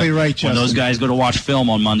exactly you what, right, Justin. When those guys go to watch film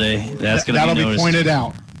on Monday, that's going to be noticed. That'll be pointed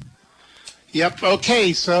out. Yep,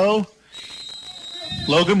 okay, so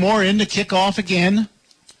Logan Moore in to kick off again.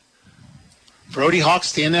 Brody Hawk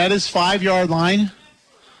standing at his 5-yard line.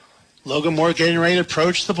 Logan Moore getting ready to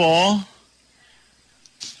approach the ball.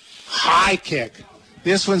 High kick.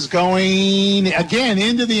 This one's going, again,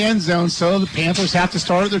 into the end zone, so the Panthers have to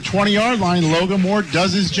start at their 20-yard line. Logan Moore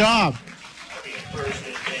does his job.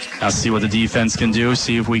 Now see what the defense can do,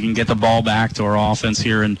 see if we can get the ball back to our offense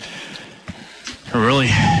here and really,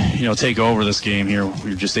 take over this game here.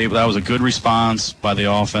 We were just able, that was a good response by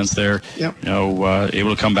the offense there. Yep.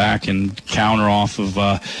 Able to come back and counter off of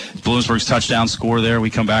Bloomsburg's touchdown score there. We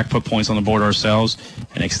come back, put points on the board ourselves,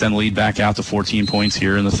 and extend the lead back out to 14 points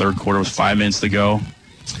here in the third quarter with 5 minutes to go.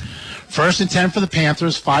 1st and 10 for the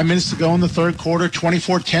Panthers, 5 minutes to go in the third quarter,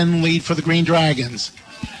 24-10 lead for the Green Dragons.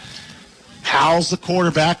 Howell's the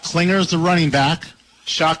quarterback, Klinger's the running back,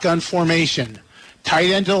 shotgun formation.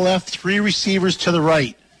 Tight end to the left, 3 receivers to the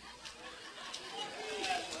right.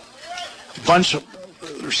 Bunch of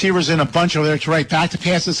receivers in a bunch over there to right. Back to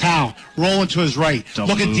pass is Howell. Rolling to his right.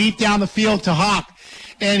 Looking deep down the field to Hawk.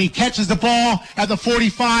 And he catches the ball at the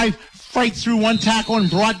 45. Fights through one tackle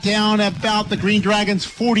and brought down about the Green Dragons'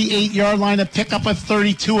 48-yard line to pick up a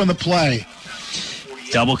 32 in the play.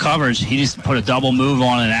 Double coverage. He just put a double move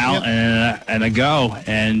on and out and a go.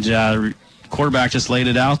 And quarterback just laid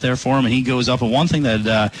it out there for him, and he goes up. And one thing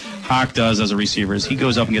that Hawk does as a receiver is he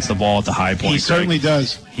goes up and gets the ball at the high point. He certainly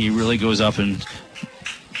does. He really goes up and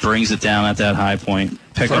brings it down at that high point.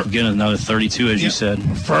 Pick up again another 32, as you said.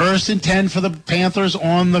 1st and 10 for the Panthers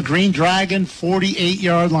on the Green Dragon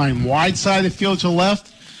 48-yard line. Wide side of the field to the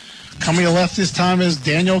left. Coming to the left this time is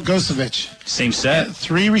Daniel Gosevich. Same set.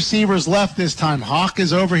 3 receivers left this time. Hawk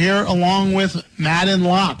is over here along with Madden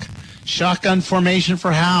Locke. Shotgun formation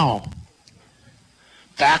for Howe.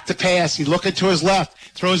 Back to pass. He's looking to his left.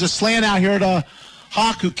 Throws a slant out here to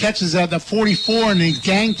Hawk, who catches at the 44, and he's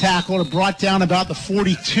gang tackled and brought down about the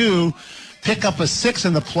 42. Pick up a 6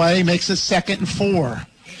 in the play, makes it 2nd and 4.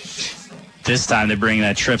 This time they bring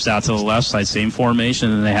that trips out to the left side, same formation,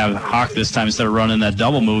 and they have Hawk this time. Instead of running that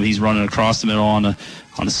double move, he's running across the middle on a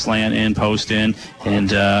slant in, post in, and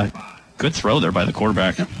good throw there by the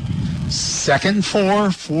quarterback. 2nd and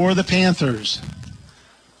 4 for the Panthers.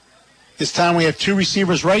 This time we have 2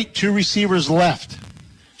 receivers right, 2 receivers left.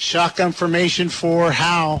 Shotgun formation for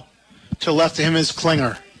Howe. To left of him is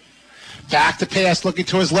Klinger. Back to pass, looking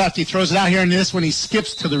to his left. He throws it out here, and this one he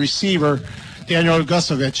skips to the receiver, Daniel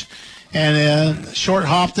Gosevich, and short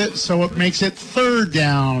hopped it, so it makes it 3rd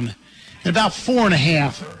down and about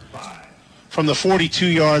 4.5 from the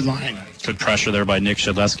 42-yard line. Good pressure there by Nick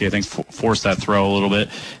Shedleski. I think forced that throw a little bit,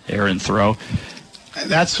 errant throw.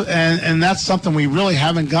 That's something we really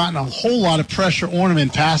haven't gotten a whole lot of pressure on him in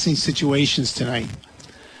passing situations tonight.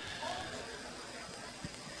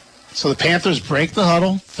 So the Panthers break the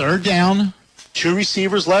huddle. 3rd down. 2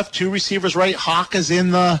 receivers left, 2 receivers right. Hawk is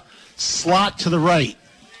in the slot to the right.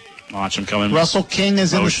 Watch him coming. Russell King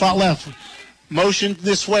is in the slot left. Motion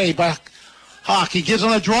this way by Hawk. He gives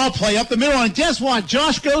on a draw play up the middle. And guess what?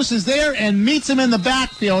 Josh Ghost is there and meets him in the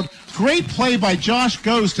backfield. Great play by Josh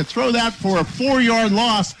Ghost to throw that for a 4-yard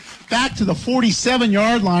loss back to the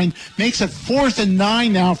 47-yard line. Makes it 4th and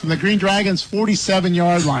 9 now from the Green Dragons'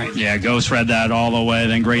 47-yard line. Yeah, Ghost read that all the way.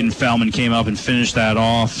 Then Graydon Feldman came up and finished that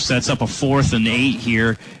off. Sets up a 4th and 8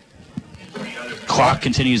 here. Clock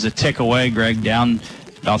continues to tick away, Greg, down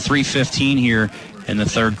about 3:15 here in the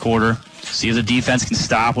 3rd quarter. See if the defense can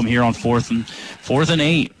stop them here on 4th and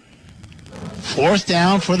 8. 4th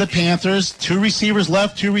down for the Panthers. 2 receivers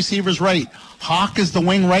left, 2 receivers right. Hawk is the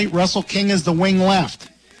wing right. Russell King is the wing left.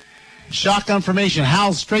 Shotgun formation.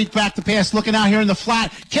 Howell straight back to pass, looking out here in the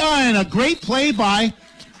flat. And a great play by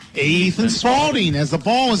Ethan Spalding as the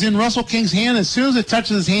ball is in Russell King's hand. As soon as it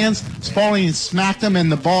touches his hands, Spalding smacked him and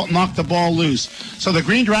knocked the ball loose. So the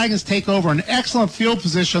Green Dragons take over an excellent field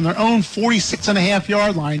position on their own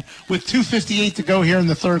 46.5-yard line with 2:58 to go here in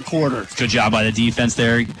the 3rd quarter. Good job by the defense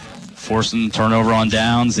there, forcing the turnover on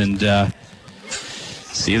downs, and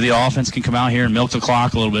see if the offense can come out here and milk the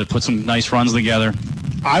clock a little bit, put some nice runs together.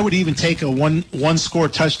 I would even take a one-score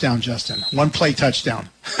touchdown, Justin. 1-play touchdown.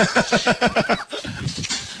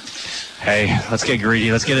 Hey, let's get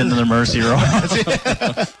greedy. Let's get into the mercy roll.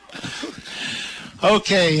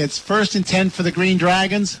 Okay, it's 1st and 10 for the Green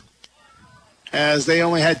Dragons, as they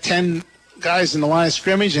only had 10 guys in the line of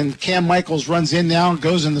scrimmage, and Cam Michaels runs in now and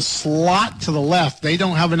goes in the slot to the left. They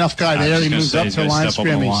don't have enough guy there. He moves up to the line of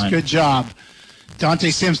scrimmage. Good job.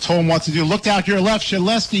 Dante Sims told him what to do. Looked out here left.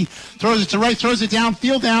 Shedleski throws it to right, throws it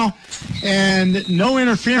downfield now, and no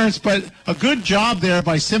interference, but a good job there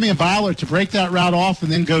by Simeon Bowler to break that route off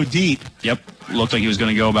and then go deep. Yep. Looked like he was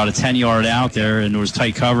going to go about a 10-yard out there, and there was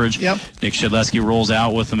tight coverage. Yep. Nick Shedleski rolls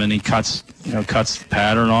out with him, and he cuts the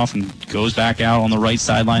pattern off and goes back out on the right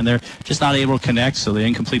sideline there. Just not able to connect, so the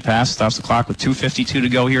incomplete pass stops the clock with 2:52 to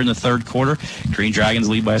go here in the 3rd quarter. Green Dragons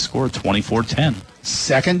lead by a score of 24-10.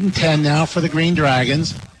 2nd and 10 now for the Green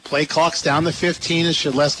Dragons. Play clock's down to 15 as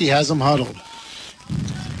Shedleski has them huddled.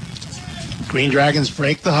 Green Dragons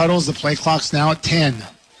break the huddles. The play clock's now at 10.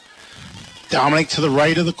 Dominic to the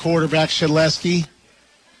right of the quarterback, Shedleski.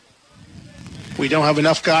 We don't have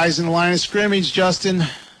enough guys in the line of scrimmage, Justin.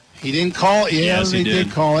 He didn't call it. Yes, he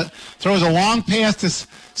did call it. Throws a long pass to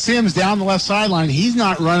Sims down the left sideline. He's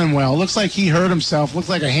not running well. Looks like he hurt himself. Looks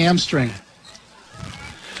like a hamstring.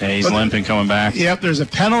 Yeah, he's limping coming back. Yep, there's a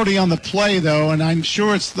penalty on the play, though, and I'm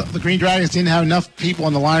sure it's the Green Dragons didn't have enough people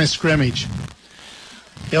on the line of scrimmage.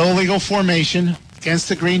 Illegal formation against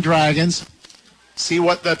the Green Dragons. See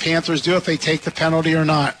what the Panthers do, if they take the penalty or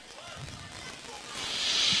not.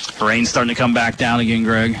 Rain's starting to come back down again,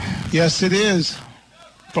 Greg. Yes, it is.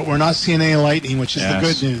 But we're not seeing any lightning, which is the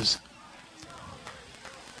good news.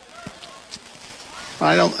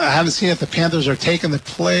 I haven't seen if the Panthers are taking the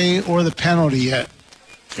play or the penalty yet.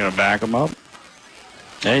 Going to back him up?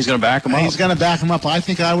 Yeah, he's going to back him up. He's going to back him up. I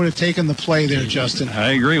think I would have taken the play there, Justin.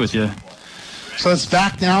 I agree with you. So it's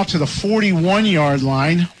back now to the 41-yard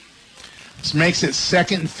line. This makes it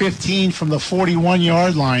 2nd and 15 from the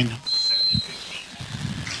 41-yard line.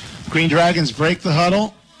 Green Dragons break the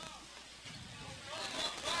huddle.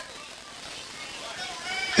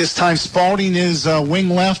 This time Spalding is wing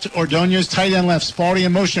left, Ordonez tight end left. Spalding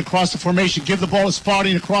in motion across the formation. Give the ball to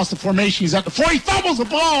Spalding across the formation. He's at the 40, fumbles the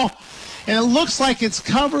ball, and it looks like it's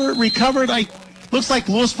recovered. Looks like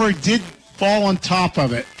Lewisburg did fall on top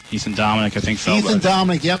of it. Ethan Dominic, I think, fell. Ethan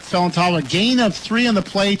Dominic, fell on top of it. Gain of 3 on the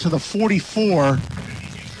play to the 44.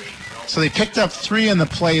 So they picked up 3 on the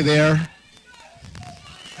play there.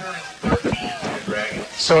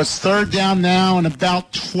 So it's 3rd down now and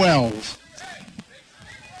about 12.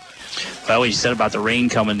 Well, what you said about the rain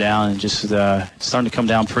coming down and just starting to come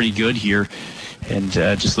down pretty good here, and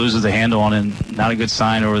just loses the handle on it. Not a good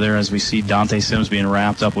sign over there as we see Dante Sims being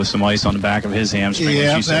wrapped up with some ice on the back of his hamstring.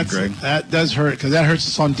 Yeah, you said, Greg. That does hurt because that hurts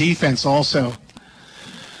us on defense also.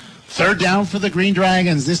 3rd down for the Green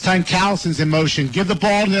Dragons. This time Callison's in motion. Give the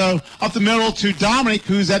ball up the middle to Dominic,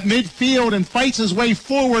 who's at midfield and fights his way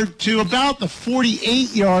forward to about the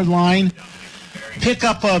 48-yard line.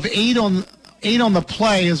 Pickup of 8 on the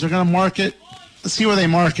play as they're going to mark it. Let's see where they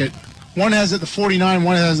mark it. One has it the 49,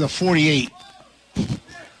 one has the 48. So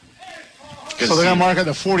they're going to mark it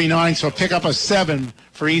the 49, so pick up a 7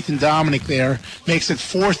 for Ethan Dominic there. Makes it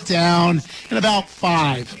 4th down and about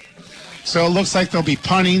 5. So it looks like they'll be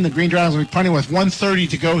punting. The Green Dragons will be punting with 1:30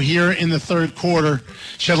 to go here in the 3rd quarter.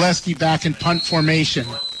 Shaleski back in punt formation.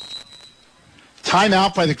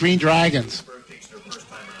 Timeout by the Green Dragons.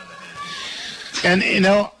 And,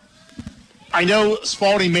 I know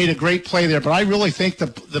Spalding made a great play there, but I really think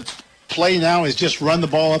the play now is just run the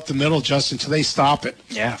ball up the middle, Justin, until they stop it.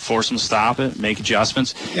 Yeah, force them to stop it, make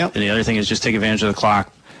adjustments. Yep. And the other thing is just take advantage of the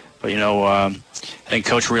clock. But, I think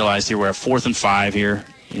Coach realized here we're at 4th and 5 here,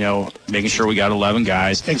 making sure we got 11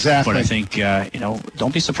 guys. Exactly. But I think,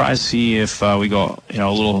 don't be surprised to see if we go,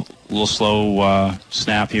 a little slow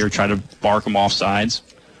snap here, try to bark them off sides.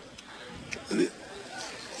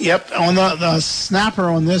 Yep, on the snapper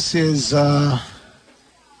on this is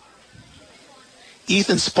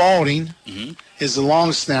Ethan Spalding is the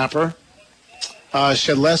long snapper.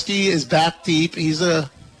 Shedleski is back deep. He's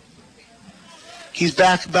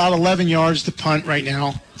back about 11 yards to punt right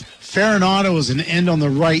now. Farinato is an end on the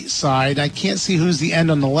right side. I can't see who's the end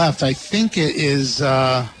on the left. I think it is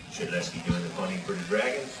Shedleski doing the punting for the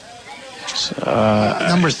Dragons.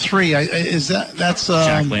 number 3. That's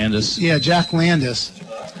Jack Landis. Yeah, Jack Landis.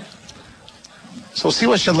 So we'll see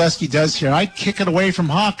what Shedleski does here. I'd kick it away from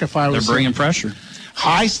Hawk if I was. They're bringing pressure.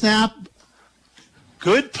 High snap.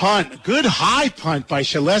 Good punt. Good high punt by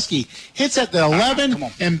Shedleski. Hits at the 11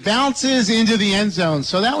 and bounces into the end zone.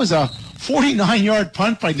 So that was a 49-yard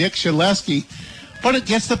punt by Nick Shedleski. But it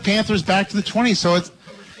gets the Panthers back to the 20. So it's,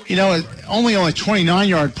 only a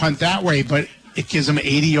 29-yard punt that way, but it gives them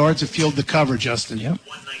 80 yards of field to cover, Justin. Yep.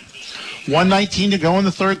 1:19 to go in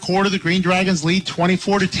the 3rd quarter. The Green Dragons lead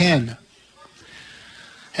 24-10.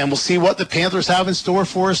 And we'll see what the Panthers have in store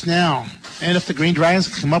for us now. And if the Green Dragons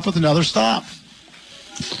can come up with another stop.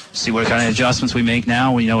 See what kind of adjustments we make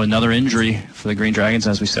now. Another injury for the Green Dragons,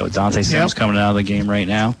 as we said, with Dante Sims coming out of the game right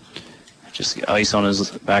now. Just ice on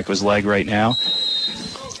his back of his leg right now.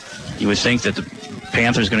 You would think that the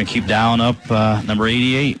Panthers going to keep dialing up number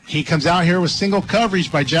 88. He comes out here with single coverage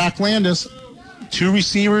by Jack Landis. 3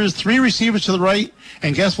 receivers to the right.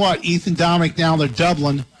 And guess what? Ethan Dominic now, they're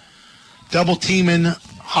doubling. Double teaming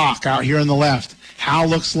Hawk out here on the left. Hal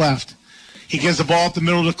looks left. He gives the ball up the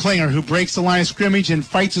middle to Klinger, who breaks the line of scrimmage and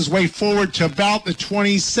fights his way forward to about the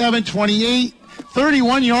 27, 28,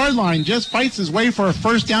 31-yard line. Just fights his way for a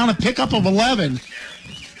first down, a pickup of 11.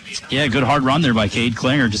 Yeah, good hard run there by Cade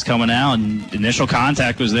Klinger, just coming out, and initial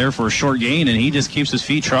contact was there for a short gain, and he just keeps his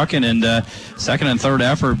feet trucking, and second and third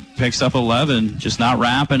effort picks up 11, just not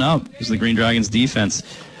wrapping up as the Green Dragons defense.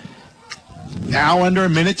 Now under a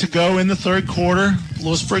minute to go in the 3rd quarter.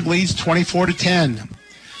 Lewisburg leads 24-10.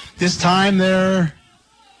 This time there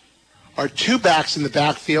are 2 backs in the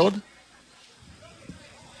backfield.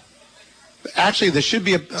 Actually, there should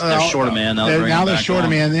be a... they're short a man. Now they're short a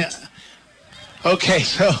man. Okay,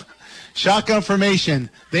 so shotgun formation.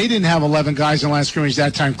 They didn't have 11 guys in line of scrimmage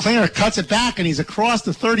that time. Klinger cuts it back, and he's across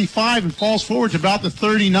the 35 and falls forward to about the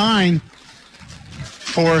 39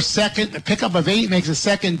 for a second. A pickup of 8 makes a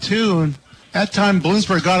 2nd 2, and that time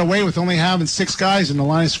Bloomsburg got away with only having 6 guys in the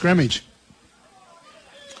line of scrimmage.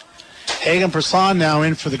 Hagan Persson now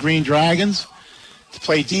in for the Green Dragons to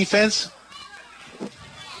play defense.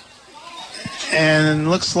 And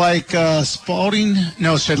looks like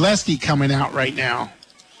Shedleski coming out right now.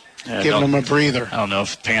 Giving him a breather. I don't know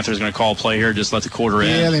if Panthers going to call a play here, just let the quarter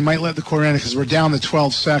end. Yeah, they might let the quarter end because we're down to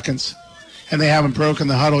 12 seconds. and they haven't broken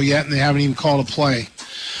the huddle yet, and they haven't even called a play.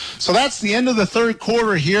 So that's the end of the third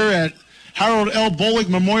quarter here at Harold L. Bolig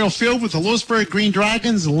Memorial Field, with the Lewisburg Green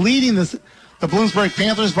Dragons leading the Bloomsburg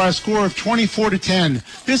Panthers by a score of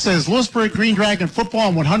 24-10. This is Lewisburg Green Dragon football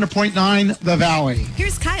on 100.9 The Valley.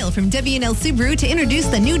 Here's Kyle from W&L Subaru to introduce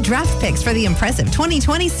the new draft picks for the impressive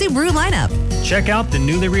 2020 Subaru lineup. Check out the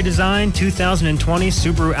newly redesigned 2020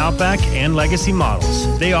 Subaru Outback and Legacy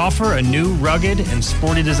models. They offer a new rugged and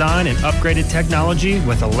sporty design and upgraded technology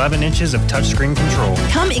with 11 inches of touchscreen control.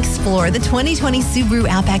 Come explore the 2020 Subaru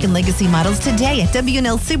Outback and Legacy models today at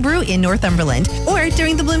W&L Subaru in Northumberland or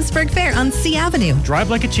during the Bloomsburg Fair on C Avenue. Drive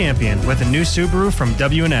like a champion with a new Subaru from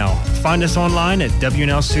W&L. Find us online at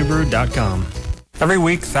WNLSubaru.com. Every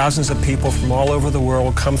week, thousands of people from all over the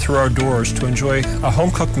world come through our doors to enjoy a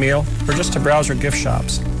home-cooked meal or just to browse our gift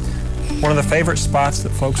shops. One of the favorite spots that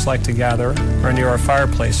folks like to gather are near our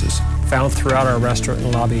fireplaces, found throughout our restaurant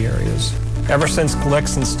and lobby areas. Ever since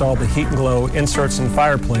Glicks installed the Heat and Glow inserts and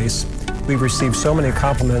fireplace, we've received so many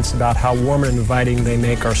compliments about how warm and inviting they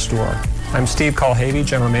make our store. I'm Steve Colhavy,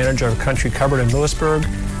 General Manager of Country Cupboard in Lewisburg,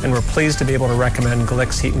 and we're pleased to be able to recommend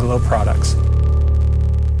Glicks Heat and Glow products.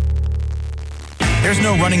 There's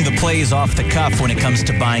no running the plays off the cuff when it comes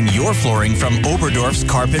to buying your flooring from Oberdorf's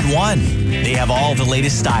Carpet One. They have all the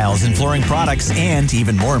latest styles and flooring products, and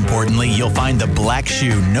even more importantly, you'll find the black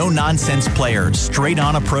shoe, no-nonsense player,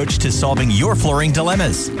 straight-on approach to solving your flooring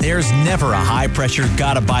dilemmas. There's never a high-pressure,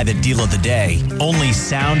 gotta-buy-the deal of the day. Only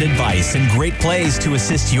sound advice and great plays to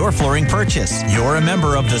assist your flooring purchase. You're a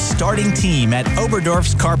member of the starting team at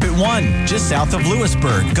Oberdorf's Carpet One, just south of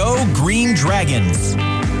Lewisburg. Go Green Dragons!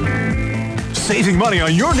 Saving money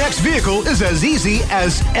on your next vehicle is as easy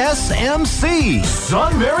as SMC,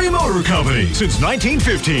 Sunbury Motor Company. Since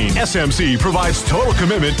 1915, SMC provides total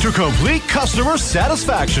commitment to complete customer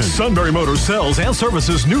satisfaction. Sunbury Motors sells and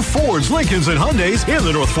services new Fords, Lincolns, and Hyundais in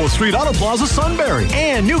the North 4th Street Auto Plaza, Sunbury,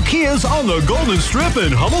 and new Kias on the Golden Strip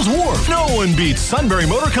in Hummel's Wharf. No one beats Sunbury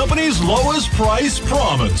Motor Company's lowest price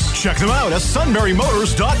promise. Check them out at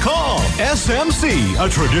sunburymotors.com. SMC, a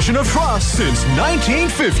tradition of trust since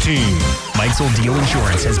 1915. Mike's Old Deal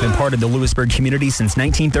Insurance has been part of the Lewisburg community since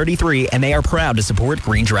 1933, and they are proud to support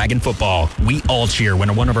Green Dragon football. We all cheer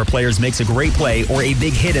when one of our players makes a great play or a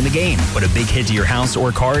big hit in the game, but a big hit to your house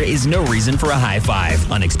or car is no reason for a high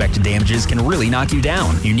five. Unexpected damages can really knock you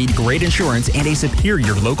down. You need great insurance and a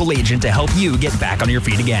superior local agent to help you get back on your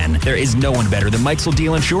feet again. There is no one better than Mike's Old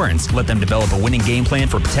Deal Insurance. Let them develop a winning game plan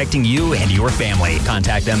for protecting you and your family.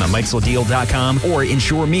 Contact them at Mike'sOldDeal.com or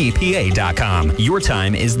InsureMePA.com. Your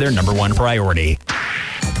time is their number one priority.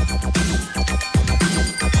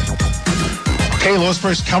 Okay,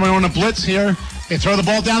 Lewisburg's coming on a blitz here. They throw the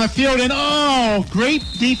ball down the field, and great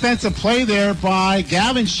defensive play there by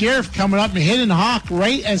Gavin Sheriff, coming up and hitting Hawk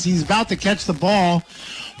right as he's about to catch the ball.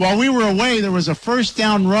 While we were away, there was a first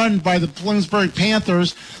down run by the Bloomsburg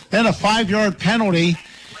Panthers, then a 5-yard penalty,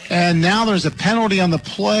 and now there's a penalty on the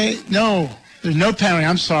play. No, there's no penalty.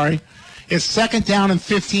 I'm sorry. It's second down and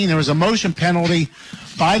 15. There was a motion penalty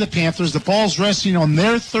by the Panthers. The ball's resting on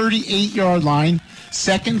their 38-yard line.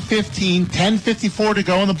 Second 15, 10:54 to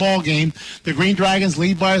go in the ball game. The Green Dragons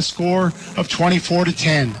lead by a score of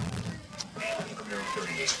 24-10.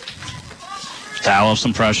 Dial up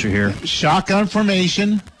some pressure here. Shotgun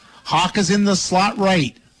formation. Hawk is in the slot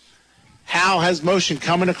right. Howe has motion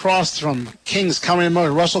coming across from King's coming in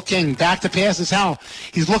motion. Russell King back to pass is Howe.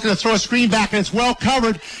 He's looking to throw a screen back, and it's well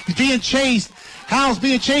covered. He's being chased. Howe's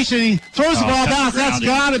being chased, and he throws the ball down. That's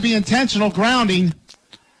got to be intentional grounding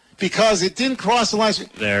because it didn't cross the line.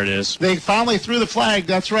 There it is. They finally threw the flag.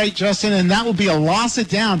 That's right, Justin, and that will be a loss of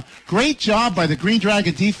down. Great job by the Green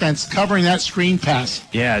Dragon defense covering that screen pass.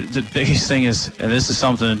 Yeah, the biggest thing is, and this is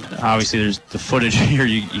something, obviously there's the footage here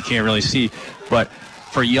you can't really see, but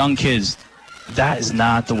for young kids, that is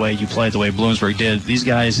not the way you play it the way Bloomsburg did. These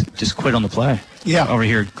guys just quit on the play. Yeah. Over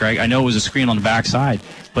here, Greg. I know it was a screen on the backside,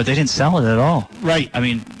 but they didn't sell it at all. Right. I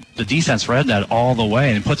mean, the defense read that all the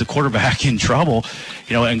way and put the quarterback in trouble.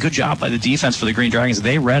 And good job by the defense for the Green Dragons.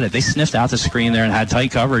 They read it. They sniffed out the screen there and had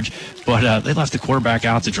tight coverage, but they left the quarterback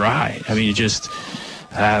out to dry. I mean,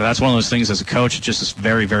 that's one of those things as a coach. It just is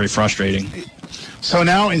very, very frustrating. So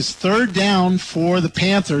now is third down for the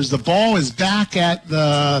Panthers. The ball is back at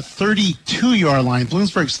the 32-yard line.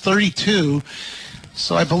 Bloomsburg's 32.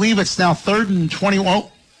 So I believe it's now 3rd and 20.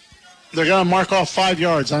 Well, they're going to mark off 5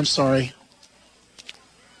 yards. I'm sorry.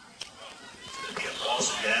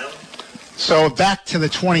 So back to the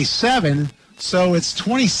 27. So it's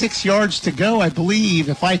 26 yards to go, I believe,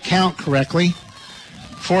 if I count correctly,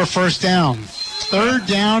 for a first down. 3rd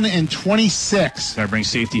down and 26. Got to bring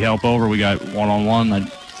safety help over. We got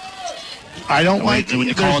one-on-one. I don't like. Call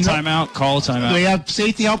a timeout. Call a timeout. They have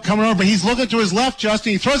safety help coming over, but he's looking to his left,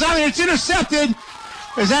 Justin. He throws out there. It's intercepted.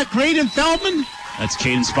 Is that Graydon Feldman? That's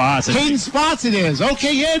Caden Spots. Caden Spots it is.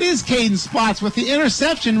 Okay, yeah, it is Caden Spots with the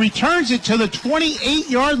interception. Returns it to the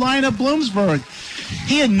 28-yard line of Bloomsburg.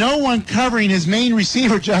 He had no one covering his main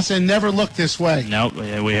receiver, Justin, never looked this way. Nope.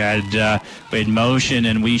 We had motion,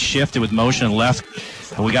 and we shifted with motion and left.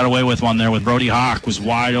 We got away with one there with Brody Hawk, was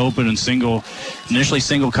wide open and initially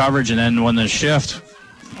single coverage, and then when the shift,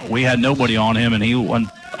 we had nobody on him, and he went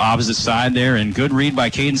opposite side there, and good read by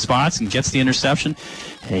Caden Spots and gets the interception.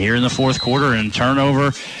 And here in the fourth quarter, and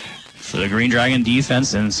turnover for the Green Dragon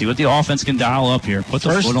defense, and see what the offense can dial up here. Put the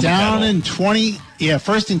first foot on down the pedal. and 20. Yeah,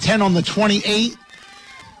 1st and 10 on the 28.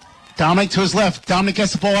 Dominic to his left. Dominic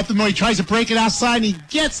gets the ball up the middle. He tries to break it outside, and he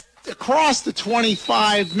gets across the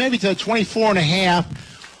 25, maybe to the 24 and a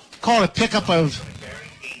half. Call it a pickup of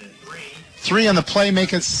 3 on the play,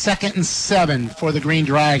 make it 2nd and 7 for the Green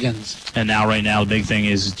Dragons. And right now, the big thing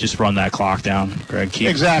is just run that clock down, Greg.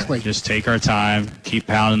 Exactly. Just take our time, keep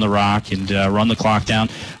pounding the rock, and run the clock down.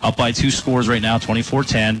 Up by 2 scores right now,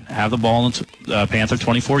 24-10. Have the ball on the Panther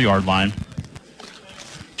 24-yard line.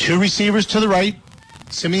 2 receivers to the right.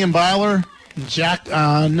 Simeon Byler, Jack,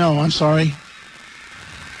 I'm sorry.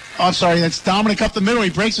 That's Dominic up the middle. He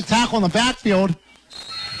breaks a tackle in the backfield.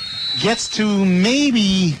 Gets to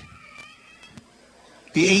maybe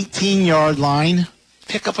the 18-yard line.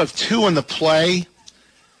 Pickup of 2 on the play.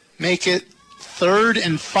 Make it 3rd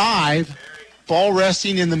and 5. Ball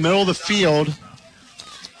resting in the middle of the field.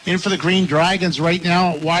 In for the Green Dragons right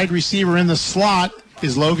now, wide receiver in the slot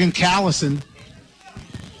is Logan Callison.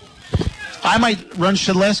 I might run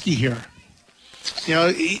Shaleski here. You know,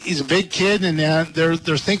 he's a big kid, and they're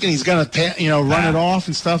thinking he's going to, run it off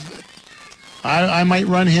and stuff. I might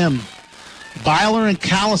run him. Byler and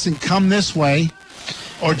Callison come this way.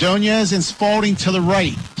 Ordonez and Spalding to the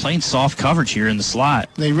right. Playing soft coverage here in the slot.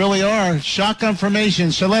 They really are. Shotgun formation.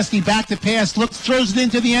 Shaleski back to pass. Throws it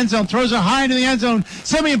into the end zone. Throws it high into the end zone.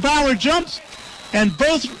 Simeon Byler jumps, and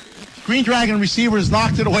both Green Dragon receivers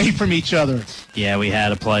knocked it away from each other. Yeah, we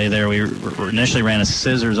had a play there. We initially ran a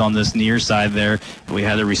scissors on this near side there. We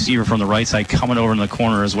had the receiver from the right side coming over in the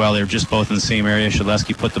corner as well. They were just both in the same area.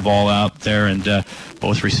 Shaleski put the ball out there, and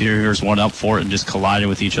both receivers went up for it and just collided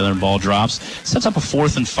with each other, and ball drops. Sets up a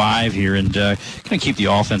 4th and 5 here, and going to keep the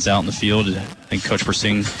offense out in the field. I think Coach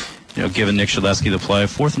Persing, giving Nick Shaleski the play.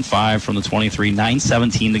 4th and 5 from the 23,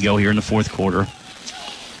 9:17 to go here in the fourth quarter.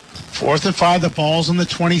 4th and 5, the ball's on the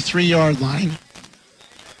 23-yard line.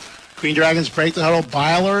 Green Dragons break the huddle.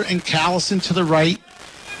 Byler and Callison to the right.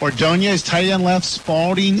 Ordonez tight end left.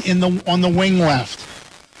 Spalding on the wing left.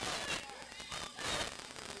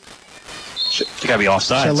 You got to be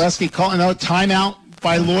offside. Shaleski calling out timeout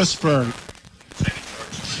by Lewisburg.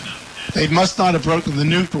 They must not have broken the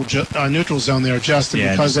neutral zone there, Justin,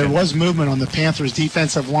 because there was movement on the Panthers'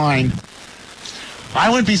 defensive line. I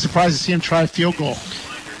wouldn't be surprised to see him try a field goal.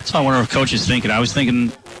 That's what I wonder if Coach is thinking. I was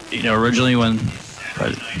thinking, originally when...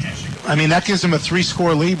 that gives him a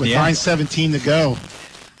 3-score lead with 9:17 to go.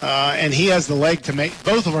 And he has the leg to make...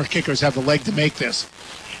 Both of our kickers have the leg to make this.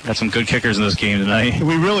 Got some good kickers in this game tonight.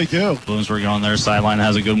 We really do. Bloomsburg on their sideline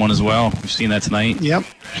has a good one as well. We've seen that tonight. Yep.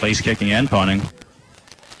 Place kicking and punting.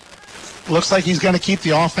 Looks like he's going to keep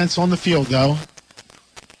the offense on the field, though.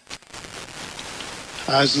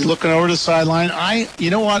 As he's looking over the sideline, you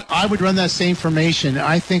know what? I would run that same formation.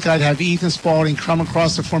 I think I'd have Ethan Spalding come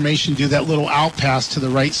across the formation, do that little out pass to the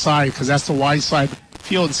right side, because that's the wide side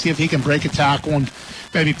field, and see if he can break a tackle and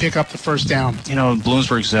maybe pick up the first down.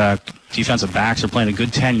 Bloomsburg's defensive backs are playing a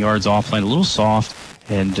good 10 yards off, playing a little soft,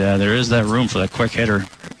 and there is that room for that quick hitter.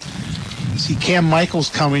 See Cam Michaels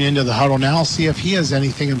coming into the huddle now. See if he has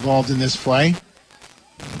anything involved in this play.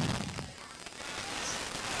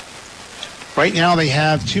 Right now they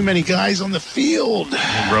have too many guys on the field.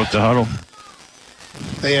 They broke the huddle.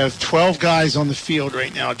 They have 12 guys on the field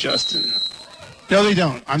right now, Justin. No, they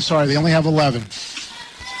don't. I'm sorry. They only have 11.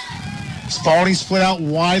 Spalding split out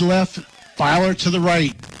wide left. Byler to the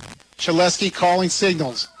right. Shaleski calling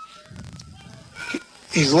signals.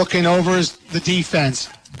 He's looking over the defense.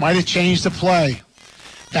 Might have changed the play.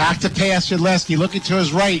 Back to pass, Shaleski looking to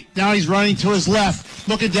his right. Now he's running to his left.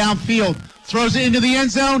 Looking downfield. Throws it into the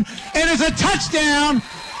end zone. And it's a touchdown.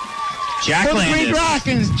 Jack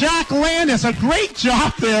Landis. Jack Landis. A great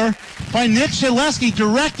job there by Nick Shaleski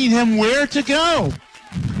directing him where to go.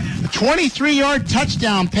 A 23-yard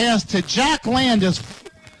touchdown pass to Jack Landis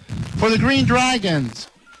for the Green Dragons.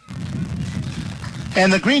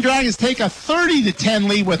 And the Green Dragons take a 30-10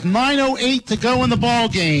 lead with 9:08 to go in the ball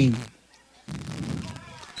game.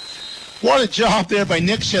 What a job there by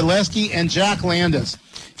Nick Shedleski and Jack Landis.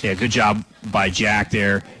 Yeah, good job by Jack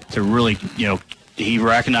there to really, he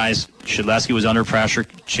recognized Shedleski was under pressure,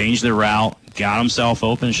 changed the route, got himself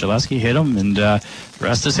open. Shedleski hit him, and the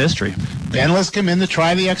rest is history. Ben Liscombe in to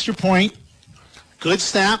try the extra point. Good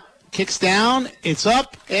snap. Kicks down, it's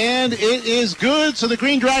up, and it is good. So the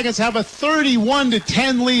Green Dragons have a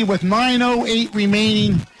 31-10 lead with 9:08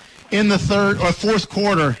 remaining in the fourth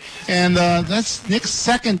quarter. And that's Nick's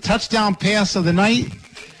second touchdown pass of the night.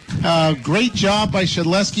 Great job by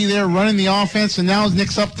Shedleski there running the offense, and now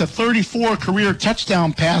Nick's up to 34 career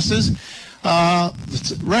touchdown passes.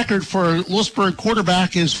 The record for Lewisburg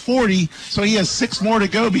quarterback is 40, so he has 6 more to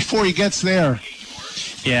go before he gets there.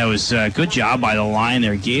 Yeah, it was a good job by the line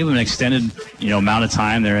there. Gave him an extended, amount of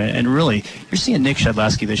time there. And really, you're seeing Nick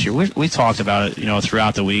Shedleski this year. We talked about it,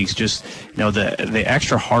 throughout the weeks. Just, the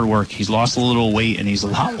extra hard work. He's lost a little weight, and he's a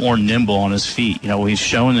lot more nimble on his feet. He's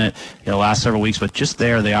shown it, the last several weeks. But just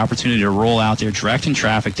there, the opportunity to roll out there, directing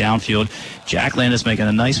traffic downfield. Jack Landis making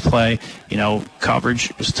a nice play.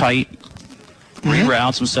 Coverage was tight.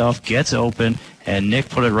 Reroutes himself, gets open, and Nick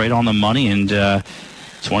put it right on the money. And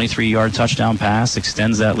 23-yard touchdown pass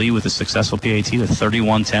extends that lead with a successful PAT to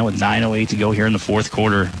 31-10 with 9:08 to go here in the fourth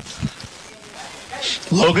quarter.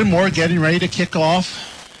 Logan Moore getting ready to kick off.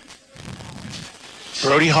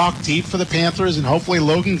 Brody Hawk deep for the Panthers, and hopefully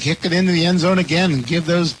Logan kick it into the end zone again and give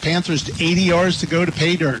those Panthers 80 yards to go to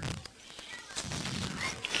pay dirt.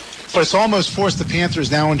 But it's almost forced the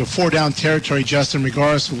Panthers now into 4-down territory, Justin,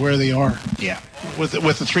 regardless of where they are. Yeah. With the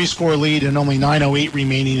 3-score lead and only 9:08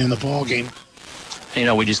 remaining in the ball game.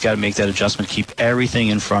 We just got to make that adjustment, keep everything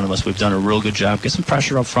in front of us. We've done a real good job. Get some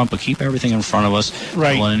pressure up front, but keep everything in front of us.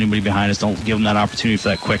 Right. Don't let anybody behind us. Don't give them that opportunity for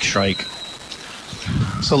that quick strike.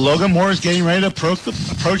 So Logan Moore is getting ready to approach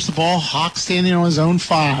the ball. Hawk standing on his own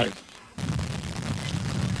 5.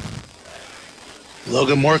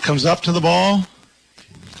 Logan Moore comes up to the ball.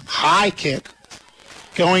 High kick.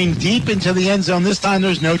 Going deep into the end zone. This time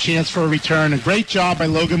there's no chance for a return. A great job by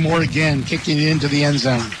Logan Moore again, kicking it into the end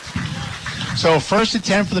zone. So 1st and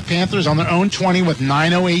 10 for the Panthers on their own 20 with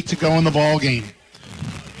 9:08 to go in the ball game.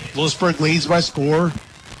 Lewisburg leads by a score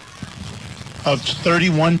of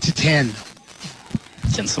 31-10.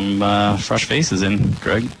 Getting some fresh faces in,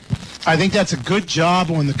 Greg. I think that's a good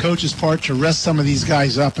job on the coach's part to rest some of these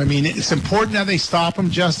guys up. I mean, it's important that they stop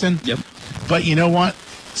them, Justin. Yep. But you know what?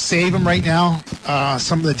 Save them right now.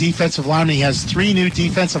 Some of the defensive linemen. He has 3 new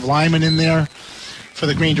defensive linemen in there for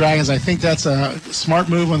the Green Dragons. I think that's a smart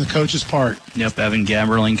move on the coach's part. Yep, Evan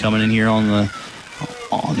Gaberling coming in here on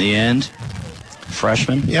the end.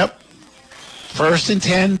 Freshman. Yep. 1st and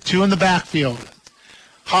 10, 2 in the backfield.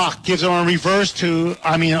 Hawk gives it on a reverse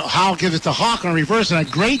Howell gives it to Hawk on a reverse, and a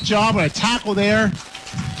great job on a tackle there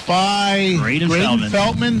by Graydon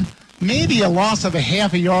Feltman. Maybe a loss of a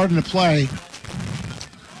half a yard in the play.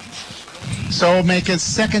 So make it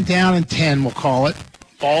 2nd down and 10, we'll call it.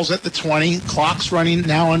 Ball's at the 20. Clock's running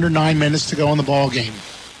now under 9 minutes to go in the ball game.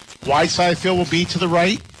 Wide side field will be to the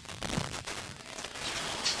right.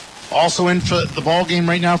 Also in for the ball game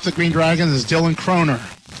right now for the Green Dragons is Dylan Croner.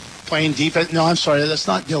 Playing defense. No, I'm sorry. That's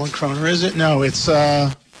not Dylan Croner, is it? No, it's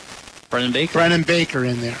Brennan Baker. Brennan Baker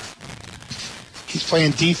in there. He's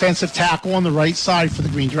playing defensive tackle on the right side for the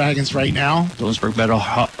Green Dragons right now. Lewisburg better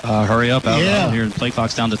hurry up out here. Play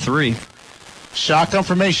clock's down to 3. Shotgun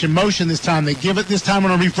formation, motion this time. They give it this time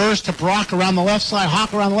on a reverse to Brock around the left side.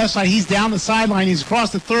 Hawk around the left side. He's down the sideline. He's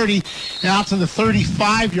across the 30 and out to the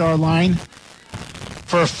 35-yard line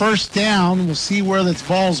for a 1st down. We'll see where this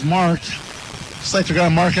ball's marked. Looks like they're going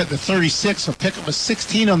to mark it at the 36. So pick up a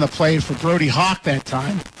 16 on the play for Brody Hawk that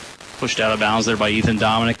time. Pushed out of bounds there by Ethan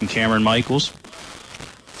Dominic and Cameron Michaels.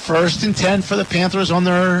 1st and 10 for the Panthers on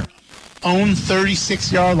their own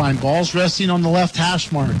 36-yard line. Ball's resting on the left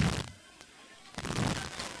hash mark.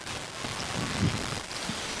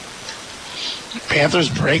 Panthers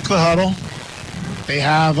break the huddle. They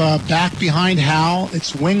have back behind Howell.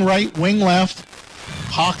 It's wing right, wing left.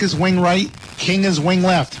 Hawk is wing right. King is wing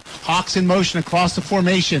left. Hawk's in motion across the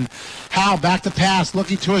formation. Howell back to pass,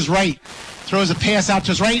 looking to his right. Throws a pass out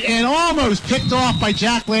to his right and almost picked off by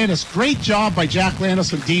Jack Landis. Great job by Jack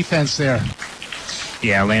Landis of defense there.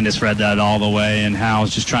 Yeah, Landis read that all the way, and Howell's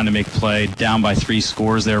just trying to make a play. Down by 3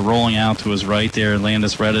 scores there, rolling out to his right there.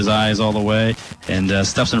 Landis read his eyes all the way, and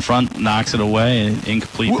steps in front, knocks it away, an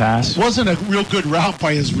incomplete pass. Wasn't a real good route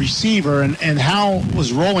by his receiver, and Howell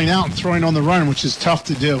was rolling out and throwing on the run, which is tough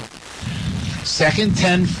to do. 2nd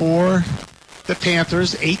 10 for the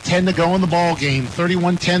Panthers, 8:10 to go in the ball game.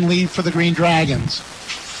 31-10 lead for the Green Dragons.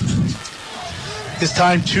 This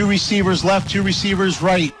time 2 receivers left, 2 receivers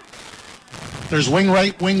right. There's wing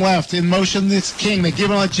right, wing left. In motion, it's King. They give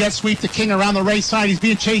him a jet sweep to King around the right side. He's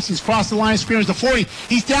being chased. He's crossed the line of scrimmage to 40.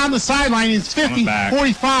 He's down the sideline. He's 50,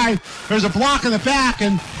 45. There's a block in the back,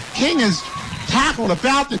 and King is tackled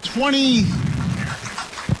about the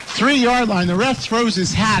 23-yard line. The ref throws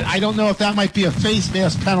his hat. I don't know if that might be a face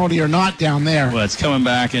mask penalty or not down there. Well, it's coming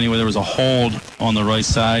back anyway. There was a hold on the right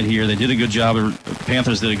side here. They did a good job.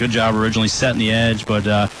 Panthers did a good job originally setting the edge, but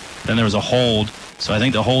then there was a hold. So I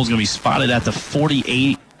think the hold's going to be spotted at the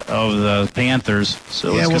 48 of the Panthers.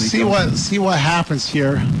 So yeah, we'll see what happens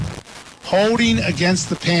here. Holding against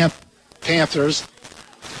the Panthers.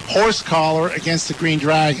 Horse collar against the Green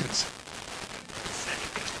Dragons.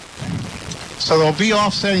 So there'll be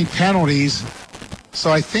offsetting penalties.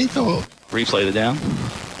 So I think they'll replay the down.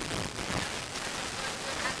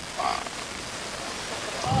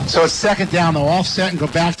 So it's second down. They'll offset and go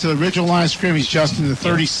back to the original line of scrimmage, Justin, the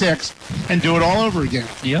 36, and do it all over again.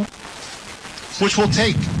 Yep. Which we'll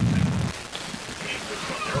take.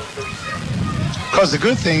 Because the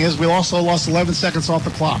good thing is we also lost 11 seconds off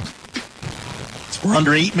the clock. We're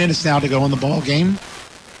under 8 minutes now to go in the ball game.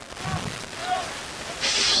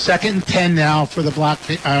 Second and 10 now for the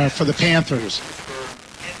Panthers.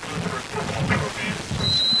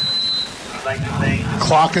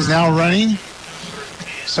 Clock is now running.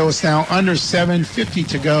 So it's now under 7:50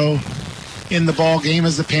 to go in the ball game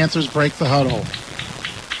as the Panthers break the huddle.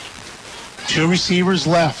 2 receivers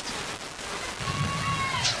left.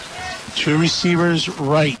 2 receivers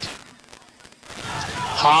right.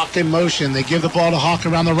 Hawk in motion. They give the ball to Hawk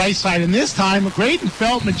around the right side. And this time, Graydon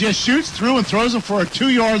Feltman just shoots through and throws him for a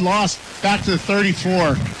 2-yard loss back to the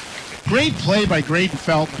 34. Great play by Graydon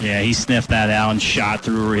Feltman. Yeah, he sniffed that out and shot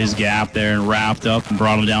through his gap there and wrapped up and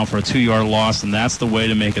brought him down for a 2-yard loss, and that's the way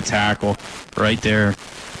to make a tackle right there.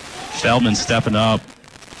 Feldman stepping up.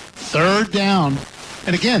 Third down.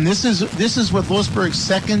 And again, this is with Lewisburg's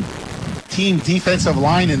second team defensive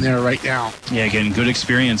line in there right now. Yeah, getting good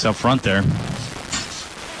experience up front there.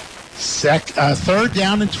 Third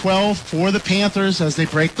down and 12 for the Panthers as they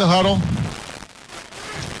break the huddle.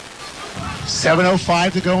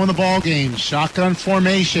 7:05 to go in the ball game. Shotgun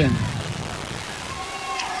formation.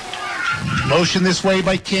 Motion this way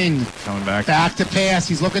by King. Coming back. Back to pass.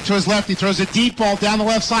 He's looking to his left. He throws a deep ball down the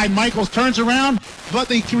left side. Michaels turns around, but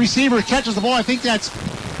the receiver catches the ball. I think that's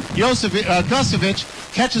Gusevich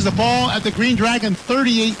catches the ball at the Green Dragon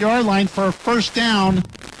 38-yard line for a first down.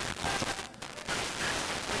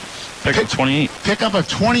 Pick up 28. Pick up a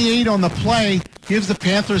 28 on the play. Gives the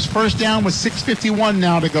Panthers first down with 6:51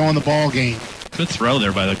 now to go in the ball game. Good throw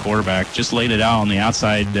there by the quarterback. Just laid it out on the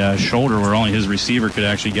outside shoulder where only his receiver could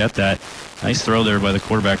actually get that. Nice throw there by the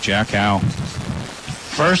quarterback, Jack Howe.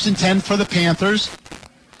 First and 10 for the Panthers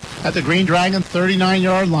at the Green Dragon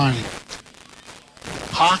 39-yard line.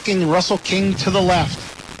 Hawking Russell King to the left.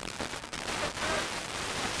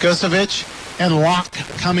 Gusevich and Locke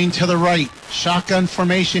coming to the right. Shotgun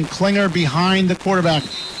formation. Klinger behind the quarterback.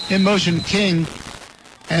 In motion, King.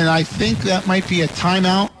 And I think that might be a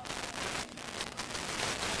timeout.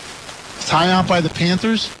 Timeout by the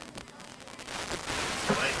Panthers.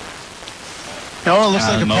 No, it looks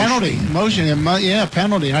like a penalty. Motion. Yeah,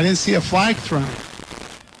 penalty. I didn't see a flag thrown.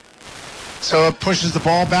 So it pushes the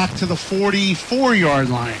ball back to the 44-yard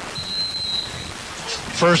line.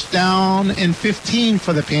 First down and 15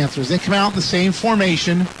 for the Panthers. They come out in the same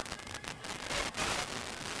formation.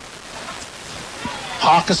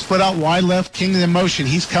 Hawk is split out wide left, King in motion.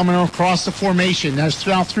 He's coming across the formation. There's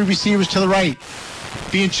now 3 receivers to the right.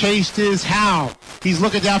 Being chased is Howe. He's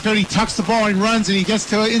looking downfield. He tucks the ball and runs, and he gets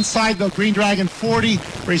to inside the Green Dragon 40,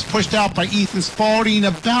 where he's pushed out by Ethan Spalding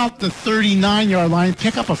about the 39-yard line.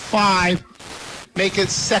 Pick up a 5. Make it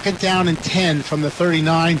second down and 10 from the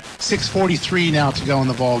 39. 6:43 now to go in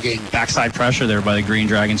the ball game. Backside pressure there by the Green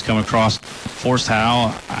Dragons coming across. Forced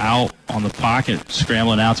Howe out on the pocket,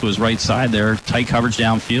 scrambling out to his right side there. Tight coverage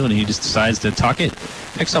downfield, and he just decides to tuck it.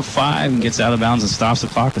 Picks up 5 and gets out of bounds and stops the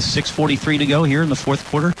clock with 6:43 to go here in the fourth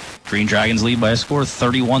quarter. Green Dragons lead by a score of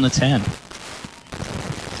 31-10.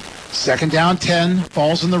 Second down 10.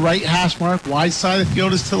 Ball's in the right hash mark. Wide side of the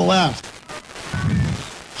field is to the left.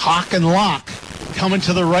 Hawk and Locke coming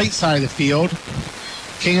to the right side of the field.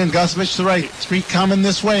 King and Gusevich to the right. 3 coming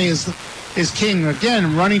this way is King.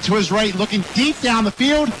 Again, running to his right, looking deep down the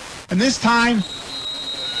field. And this time,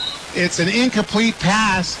 it's an incomplete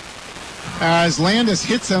pass as Landis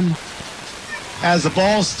hits him as the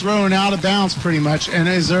ball's thrown out of bounds pretty much. And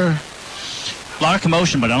is there... A lot of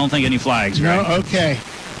commotion, but I don't think any flags, right? No, okay.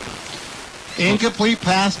 Incomplete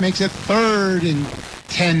pass makes it third and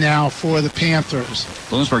 10 now for the Panthers.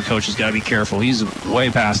 Bloomsburg coach has got to be careful. He's way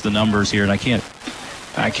past the numbers here, and I can't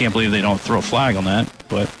I can't believe they don't throw a flag on that,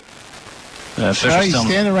 but he's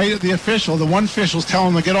standing right at the official. The one official's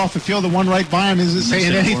telling him to get off the field. The one right by him isn't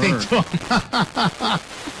saying anything to him.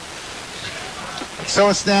 So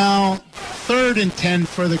it's now 3rd and 10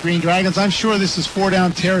 for the Green Dragons. I'm sure this is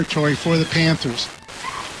 4-down territory for the Panthers.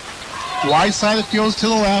 Wide side of the field to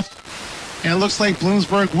the left, and it looks like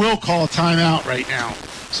Bloomsburg will call a timeout right now.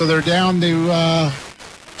 So they're down to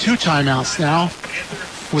 2 timeouts now,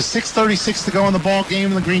 with 6:36 to go in the ball game,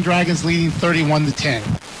 and the Green Dragons leading 31-10.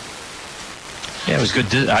 Yeah, it was good.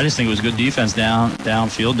 I just think it was good defense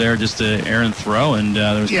downfield there, just to errant throw, and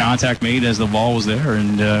there was contact made as the ball was there,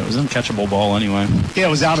 and it was an uncatchable ball anyway. Yeah,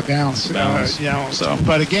 it was out of bounds.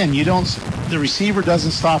 But again, the receiver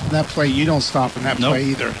doesn't stop in that play. You don't stop in that play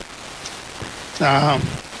either.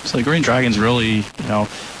 So the Green Dragons really, here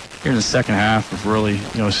in the second half have really,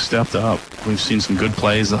 stepped up. We've seen some good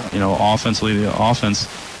plays, offensively. The offense,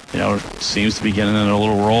 seems to be getting in a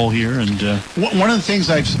little roll here. And one of the things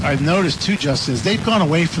I've noticed too, Justin, is they've gone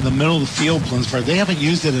away from the middle of the field, Bloomsburg. They haven't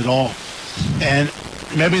used it at all, and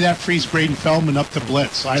maybe that frees Braden Feldman up to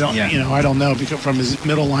blitz. I don't know because from his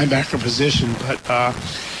middle linebacker position, but.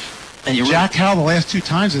 And Jack Howell, the last 2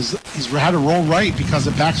 times, he's had to roll right because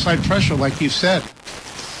of backside pressure, like you've said.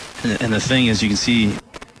 And the thing is, you can see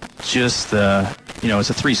just, it's a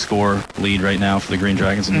 3-score lead right now for the Green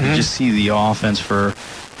Dragons. And you can just see the offense for,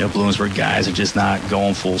 Bloomsburg guys are just not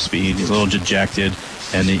going full speed. He's a little dejected,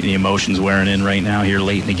 and the emotions wearing in right now here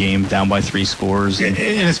late in the game, down by 3 scores. And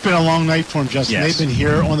it's been a long night for them, Justin. Yes. They've been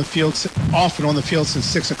here on the field, often on the field since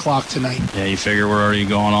 6 o'clock tonight. Yeah, you figure we're already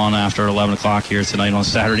going on after 11 o'clock here tonight on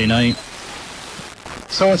Saturday night.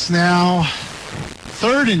 So it's now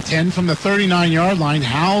 3rd and 10 from the 39-yard line.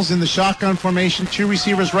 Howell's in the shotgun formation. 2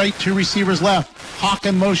 receivers right, 2 receivers left. Hawk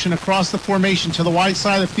in motion across the formation to the wide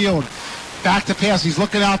side of the field. Back to pass. He's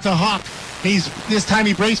looking out to Hawk. This time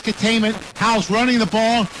he breaks containment. Howell's running the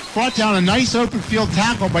ball. Brought down a nice open field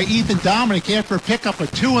tackle by Ethan Dominic after a pickup of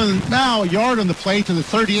 2 and now a yard on the play to the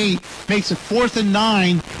 38. Makes it 4th and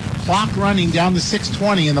 9. Clock running down to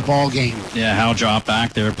 6:20 in the ball game. Yeah, Howell dropped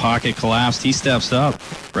back there. Pocket collapsed. He steps up,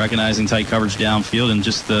 recognizing tight coverage downfield, and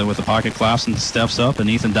just with the pocket collapse and steps up, and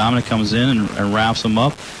Ethan Dominic comes in and wraps him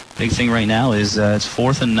up. Big thing right now is it's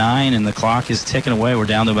 4th and 9, and the clock is ticking away. We're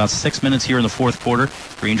down to about 6 minutes here in the 4th quarter.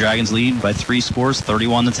 Green Dragons lead by 3 scores,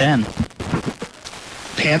 31-10.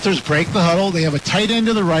 Panthers break the huddle. They have a tight end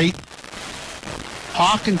to the right.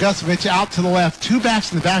 Hawk and Gusevich out to the left. 2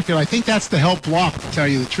 backs in the backfield. I think that's the help block, to tell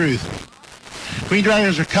you the truth. Green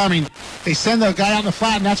Dragons are coming. They send the guy out in the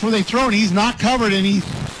flat, and that's where they throw it. He's not covered, and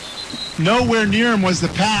nowhere near him was the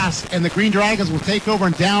pass, and the Green Dragons will take over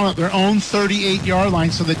and down at their own 38-yard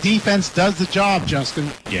line. So the defense does the job, Justin.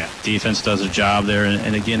 Yeah, defense does a job there,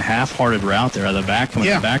 and again, half-hearted route there out of the back, coming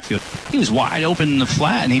to the backfield. He was wide open in the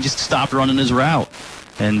flat, and he just stopped running his route.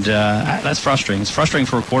 And that's frustrating. It's frustrating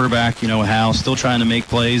for a quarterback, Hal, still trying to make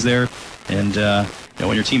plays there. And,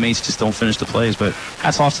 when your teammates just don't finish the plays. But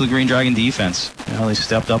hats off to the Green Dragon defense. They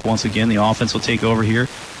stepped up once again. The offense will take over here.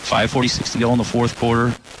 5:46 to go in the 4th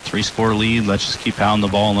quarter. 3-score lead. Let's just keep pounding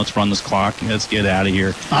the ball and let's run this clock. Let's get out of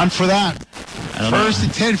here. On for that. 1st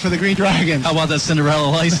and 10 for the Green Dragons. How about that Cinderella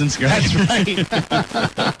license, guys? That's right.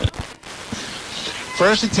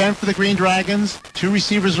 1st and 10 for the Green Dragons. 2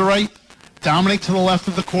 receivers are right. Dominic to the left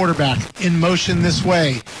of the quarterback. In motion this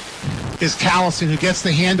way is Callison, who gets the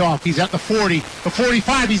handoff. He's at the 40, the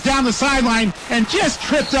 45. He's down the sideline and just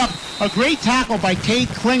tripped up. A great tackle by Kate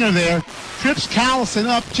Klinger there. Trips Callison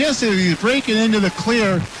up just as he's breaking into the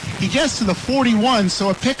clear. He gets to the 41, so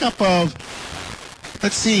a pickup of,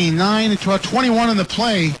 9 to 12, 21 in the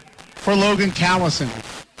play for Logan Callison.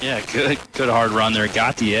 Yeah, good hard run there.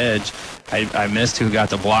 Got the edge. I missed who got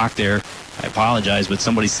the block there. I apologize, but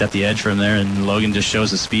somebody set the edge for him there, and Logan just shows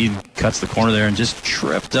the speed, cuts the corner there, and just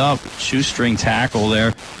tripped up. Shoestring tackle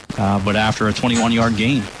there, but after a 21-yard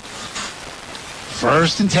gain.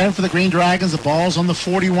 1st and 10 for the Green Dragons. The ball's on the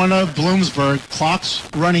 41 of Bloomsburg. Clock's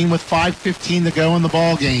running with 5:15 to go in the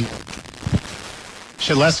ball game.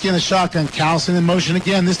 Shaleski in the shotgun. Callison in motion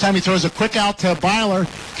again. This time he throws a quick out to Byler.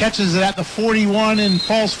 Catches it at the 41 and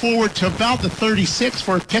falls forward to about the 36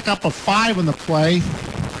 for a pickup of 5 on the play.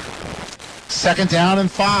 2nd down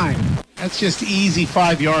and 5. That's just easy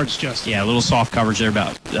 5 yards, Justin. Yeah, a little soft coverage there.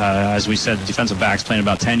 About, as we said, the defensive back's playing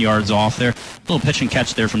about 10 yards off there. A little pitch and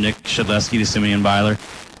catch there from Nick Shaleski to Simeon Byler.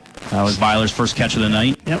 That was Byler's first catch of the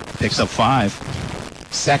night. Yep. Picks up 5.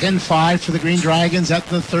 2nd and 5 for the Green Dragons at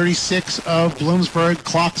the 36 of Bloomsburg.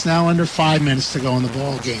 Clock's now under 5 minutes to go in the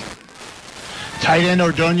ball game. Tight end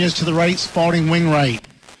Ordonez to the right, Spalding wing right.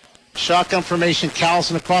 Shotgun formation,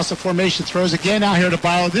 Callison across the formation, throws again out here to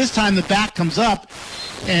Byler. This time the back comes up,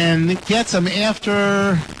 and gets him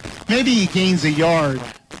after maybe he gains a yard.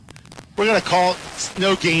 We're going to call it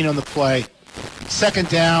no gain on the play. Third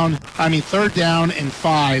down and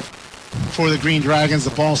 5 for the Green Dragons.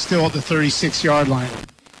 The ball still at the 36-yard line.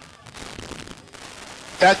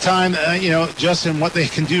 That time, Justin, what they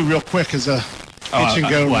can do real quick is a pitch and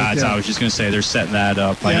go. I was just going to say they're setting that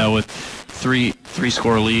up. Yeah. I know with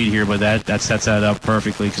three-score lead here, but that sets that up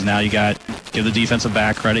perfectly because now you give the defensive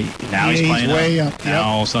back credit. Now he's playing way up. Now yep.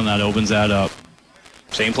 all of a sudden that opens that up.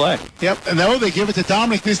 Same play. Yep, and though they give it to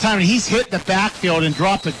Dominic this time, and he's hit the backfield and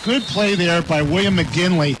dropped a good play there by William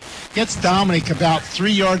McGinley. Gets Dominic about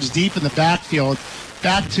 3 yards deep in the backfield,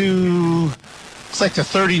 back to, looks like the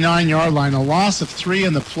 39-yard line. A loss of 3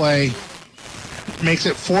 in the play makes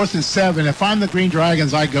it 4th and 7. If I'm the Green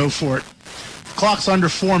Dragons, I go for it. The clock's under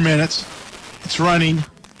 4 minutes. It's running.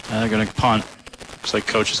 They're going to punt. Looks like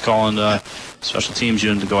coach is calling special teams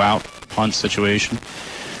unit to go out, punt situation.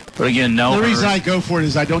 But again, no. The reason I go for it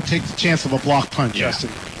is I don't take the chance of a block punt, Justin.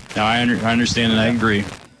 No, I understand and I agree.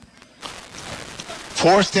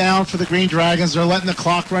 4th down for the Green Dragons. They're letting the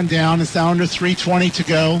clock run down. It's down to 3:20 to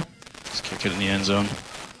go. Let's kick it in the end zone.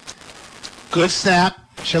 Good snap.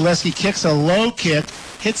 Shaleski kicks a low kick,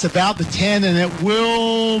 hits about the 10, and it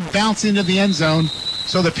will bounce into the end zone.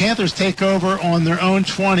 So the Panthers take over on their own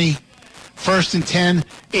 20. 1st and 10,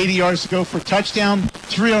 80 yards to go for a touchdown,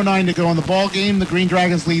 3:09 to go in the ball game. The Green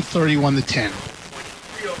Dragons lead 31-10.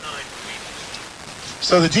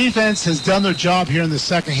 So the defense has done their job here in the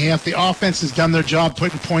second half. The offense has done their job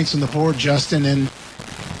putting points on the board, Justin, and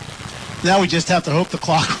now we just have to hope the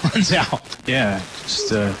clock runs out. Yeah,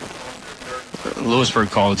 just Lewisburg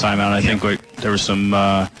called a timeout. I think there was some.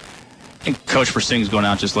 I think Coach Persing's going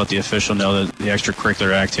out just to let the official know that the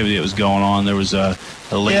extracurricular activity that was going on. There was a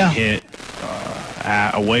late hit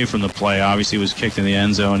away from the play. Obviously, it was kicked in the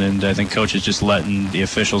end zone, and I think Coach is just letting the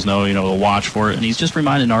officials know, to watch for it. And he's just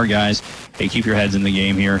reminding our guys, hey, keep your heads in the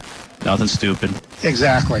game here. Nothing stupid.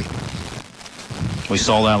 Exactly. We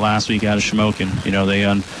saw that last week out of Shamokin. They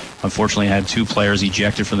unfortunately had 2 players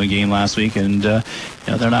ejected from the game last week, and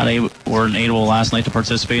weren't able last night to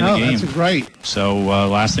participate in the game. That's right. So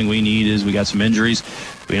last thing we need is we got some injuries.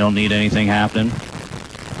 We don't need anything happening.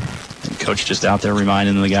 And Coach just out there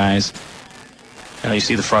reminding the guys. You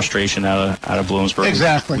see the frustration out of Bloomsburg.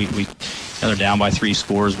 Exactly. They're down by 3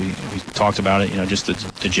 scores. We talked about it. just the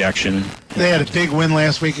dejection. They had a big win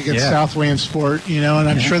last week against South Williamsport. And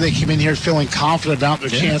I'm sure they came in here feeling confident about their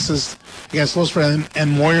chances against Lewisburg,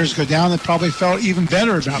 and Warriors go down. They probably felt even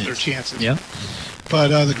better about their chances. Yeah. But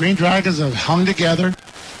the Green Dragons have hung together,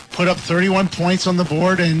 put up 31 points on the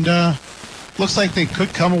board, and looks like they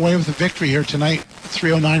could come away with a victory here tonight.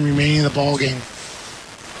 3:09 remaining in the ball game.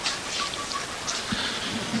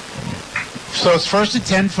 So it's 1st and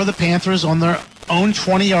 10 for the Panthers on their own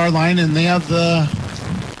 20-yard line, and they have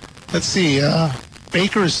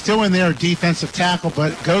Baker is still in there, defensive tackle,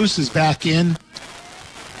 but Ghost is back in.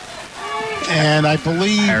 And I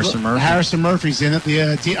believe Harrison Murphy's in it,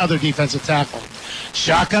 the other defensive tackle.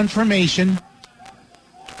 Shotgun formation.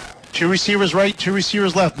 2 receivers right, 2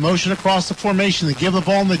 receivers left. Motion across the formation. They give the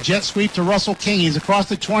ball in the jet sweep to Russell King. He's across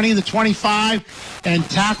the 20, the 25, and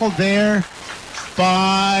tackled there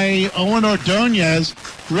by Owen Ordonez.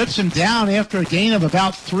 Rips him down after a gain of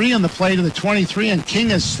about 3 on the play to the 23, and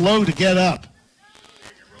King is slow to get up.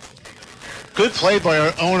 Good play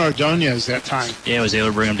by Owen Ordonez that time. Yeah, was able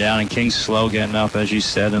to bring him down, and King's slow getting up, as you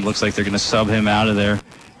said, and it looks like they're going to sub him out of there,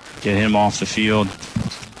 get him off the field.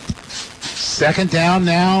 2nd down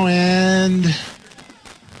now, and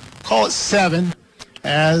call it 7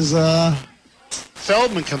 as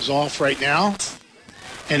Feldman comes off right now,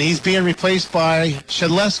 and he's being replaced by Derek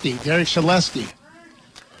Shaleski.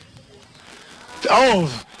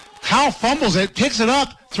 Oh, Howell fumbles it, picks it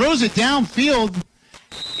up, throws it downfield,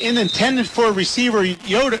 intended for a receiver,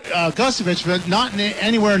 Gusevich, but not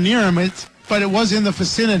anywhere near him. But it was in the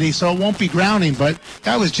vicinity, so it won't be grounding. But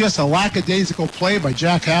that was just a lackadaisical play by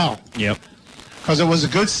Jack Howell. Yep. Because it was a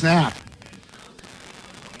good snap.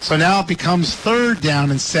 So now it becomes 3rd down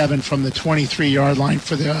and 7 from the 23-yard line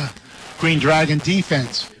for the Green Dragon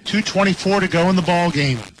defense. 2:24 to go in the ball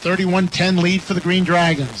game. 31-10 lead for the Green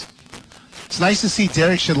Dragons. It's nice to see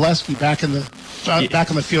Derek Shedleski back on the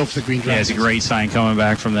field for the Green Dragons. Yeah, it's a great sign coming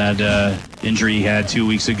back from that injury he had 2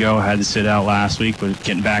 weeks ago. Had to sit out last week, but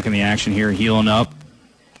getting back in the action here, healing up,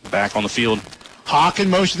 back on the field. Hawk in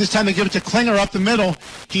motion. This time they give it to Klinger up the middle.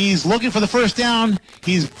 He's looking for the first down.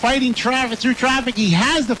 He's fighting through traffic. He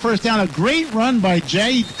has the first down. A great run by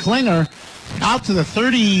Jade Klinger out to the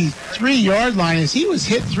 33-yard line as he was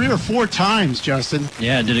hit 3 or 4 times, Justin.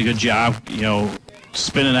 Yeah, did a good job,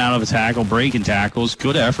 spinning out of a tackle, breaking tackles.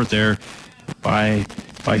 Good effort there by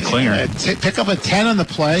Klinger. Pick up a 10 on the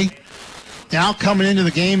play. Now coming into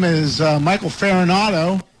the game is Michael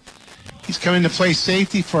Farinato. He's coming to play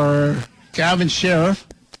safety for Gavin Sheriff.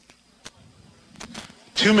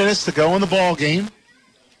 2 minutes to go in the ball game.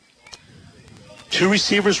 2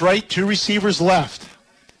 receivers right, 2 receivers left.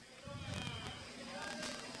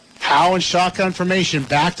 Howe in shotgun formation,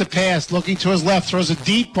 back to pass, looking to his left, throws a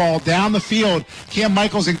deep ball down the field. Cam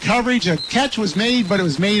Michaels in coverage. A catch was made, but it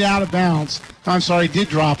was made out of bounds. I'm sorry, did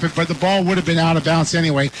drop it, but the ball would have been out of bounds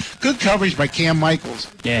anyway. Good coverage by Cam Michaels.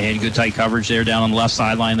 Yeah, he had good tight coverage there down on the left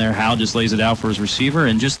sideline there. Howe just lays it out for his receiver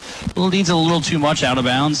and just needs a little too much out of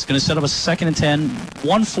bounds. Going to set up a 2nd and 10,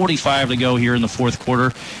 1:45 to go here in the fourth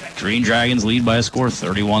quarter. Green Dragons lead by a score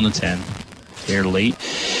 31-10. Here late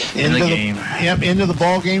in the game. Into the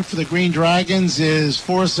ball game for the Green Dragons is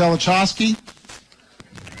Forrest Zelichowski.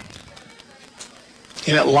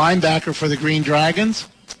 In at linebacker for the Green Dragons.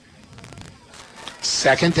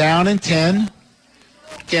 2nd down and 10.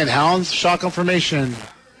 Again, Hound's shotgun formation.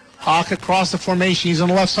 Hawk across the formation. He's on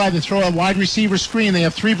the left side. They throw a wide receiver screen. They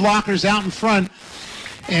have 3 blockers out in front.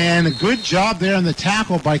 And a good job there on the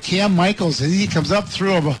tackle by Cam Michaels. He comes up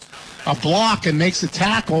through a block and makes the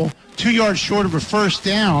tackle 2 yards short of a first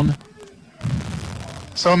down.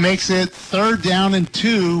 So it makes it 3rd down and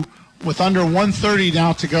 2 with under 1:30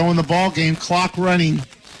 now to go in the ball game. Clock running.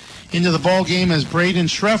 Into the ball game is Braden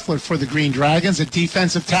Schreffler for the Green Dragons, a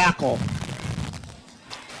defensive tackle.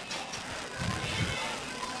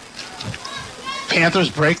 Panthers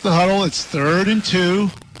break the huddle. It's 3rd and 2.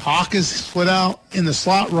 Hawk is split out in the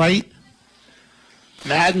slot right.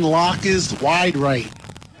 Madden Locke is wide right.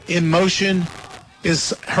 In motion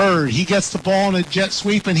is Hurd. He gets the ball in a jet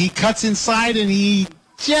sweep, and he cuts inside, and he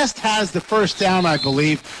just has the first down, I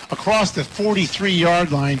believe, across the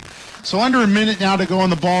 43-yard line. So under a minute now to go in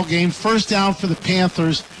the ball game. First down for the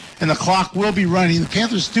Panthers, and the clock will be running. The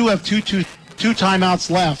Panthers do have two timeouts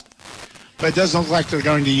left, but it doesn't look like they're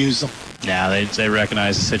going to use them. Yeah, they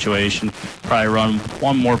recognize the situation. Probably run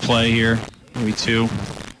one more play here, maybe 2.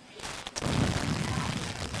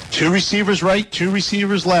 2 receivers right, 2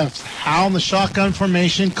 receivers left. Howe in the shotgun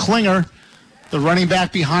formation. Klinger, the running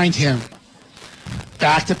back behind him.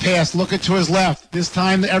 Back to pass, looking to his left. This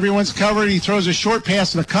time everyone's covered. He throws a short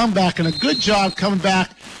pass and a comeback, and a good job coming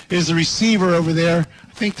back is the receiver over there.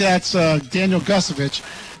 I think that's Daniel Gusevich.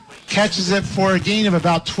 Catches it for a gain of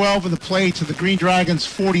about 12 of the play to the Green Dragons'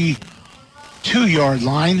 42-yard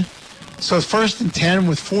line. So 1st and 10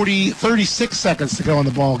 with 36 seconds to go in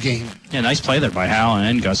the ball game. Yeah, nice play there by Howe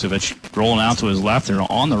and Gusevich. Rolling out to his left there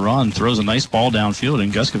on the run. Throws a nice ball downfield,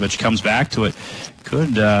 and Gusevich comes back to it.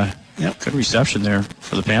 Good reception there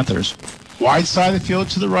for the Panthers. Wide side of the field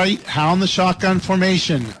to the right. Howe in the shotgun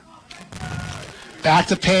formation. Back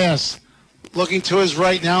to pass. Looking to his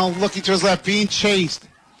right now. Looking to his left. Being chased.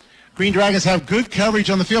 Green Dragons have good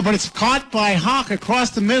coverage on the field, but it's caught by Hawk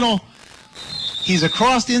across the middle. He's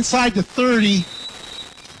across inside the 30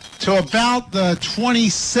 to about the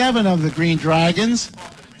 27 of the Green Dragons.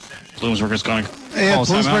 Bloomsburg is going to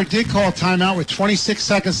Bloomsburg did call a timeout with 26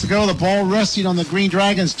 seconds to go. The ball resting on the Green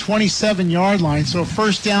Dragons' 27-yard line. So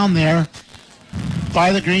first down there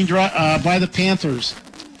by the by the Panthers.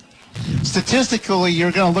 Statistically,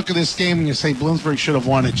 you're going to look at this game and you say Bloomsburg should have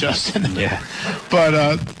won it, Justin. Yeah.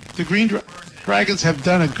 But the Green Dragons have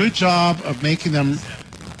done a good job of making them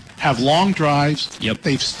have long drives. Yep.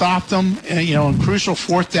 They've stopped them, in crucial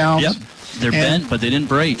 4th downs. Yep. They're bent, but they didn't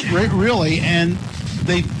break. Really, and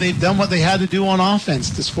they've done what they had to do on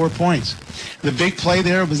offense to score points. The big play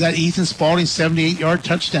there was that Ethan Spalding 78-yard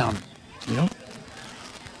touchdown. Yep.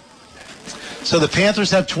 So the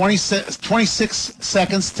Panthers have 26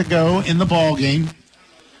 seconds to go in the ball game.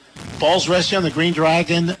 Ball's resting on the Green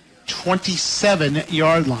Dragon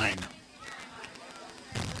 27-yard line.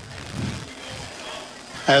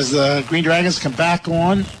 As the Green Dragons come back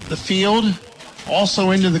on the field,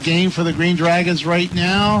 also into the game for the Green Dragons right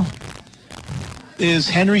now is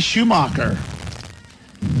Henry Schumacher.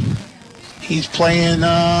 He's playing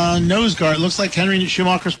nose guard. It looks like Henry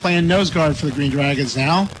Schumacher's playing nose guard for the Green Dragons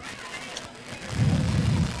now.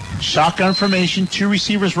 Shotgun formation, 2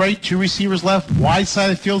 receivers right, 2 receivers left, wide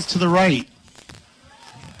side of the field to the right.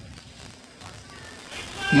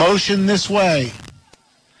 Motion this way.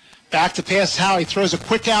 Back to pass Howe. He throws a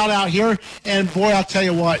quick out here. And, boy, I'll tell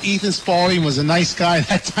you what, Ethan Spalding was a nice guy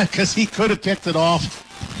that time because he could have picked it off.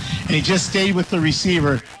 And he just stayed with the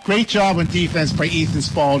receiver. Great job on defense by Ethan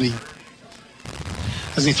Spalding.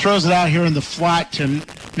 As he throws it out here in the flat to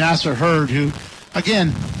Nasser Hurd, who,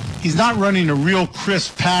 again, he's not running a real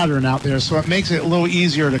crisp pattern out there, so it makes it a little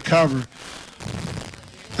easier to cover.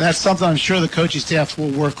 And that's something I'm sure the coaching staff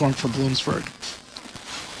will work on for Bloomsburg.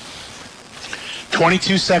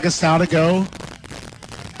 22 seconds now to go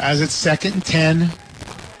as it's 2nd and 10.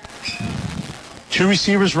 2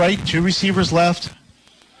 receivers right, 2 receivers left.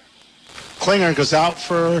 Klinger goes out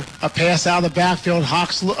for a pass out of the backfield.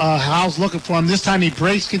 Howell's looking for him. This time he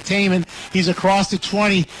breaks containment. He's across the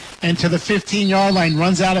 20 and to the 15-yard line.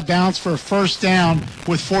 Runs out of bounds for a first down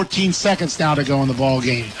with 14 seconds now to go in the ball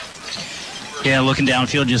game. Yeah, looking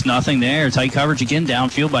downfield, just nothing there. Tight coverage again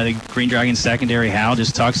downfield by the Green Dragons secondary. Howell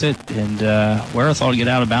just tucks it, and Werathal to get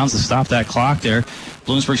out of bounds to stop that clock there.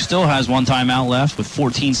 Bloomsburg still has 1 timeout left with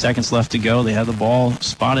 14 seconds left to go. They have the ball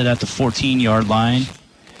spotted at the 14-yard line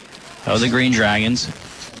of the Green Dragons.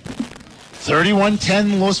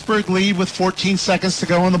 31-10 Lewisburg lead with 14 seconds to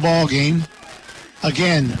go in the ball game.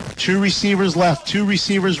 Again, 2 receivers left, 2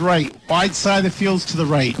 receivers right. Wide side of the field's to the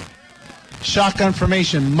right. Shotgun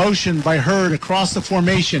formation, motion by Hurd across the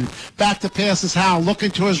formation. Back to pass is Howell, looking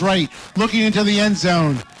to his right, looking into the end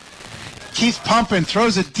zone. Keith pumping,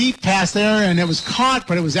 throws a deep pass there, and it was caught,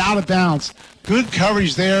 but it was out of bounds. Good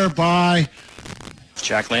coverage there by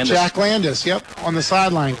Jack Landis. Jack Landis, yep, on the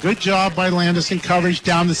sideline. Good job by Landis in coverage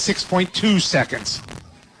down to 6.2 seconds.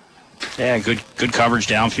 Yeah, good coverage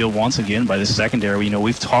downfield once again by the secondary.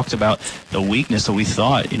 We've talked about the weakness that we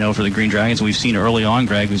thought, for the Green Dragons. We've seen early on,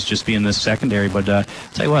 Greg, was just being this secondary. But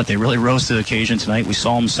tell you what, they really rose to the occasion tonight. We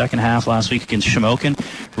saw them second half last week against Shamokin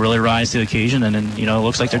really rise to the occasion. And then, it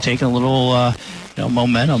looks like they're taking a little,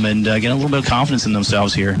 momentum and getting a little bit of confidence in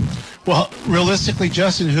themselves here. Well, realistically,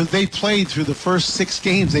 Justin, who they played through the first 6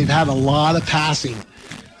 games, they've had a lot of passing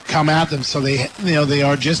come at them, so they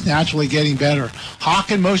are just naturally getting better.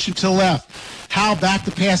 Hawk in motion to the left. Howell back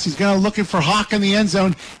to pass. He's going to looking for Hawk in the end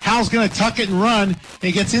zone. Howell's going to tuck it and run.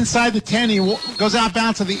 He gets inside the 10. He goes out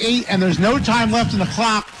bounds to the 8, and there's no time left in the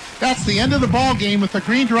clock. That's the end of the ball game with the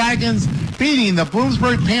Green Dragons beating the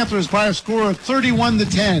Bloomsburg Panthers by a score of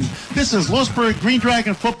 31-10. This is Lewisburg Green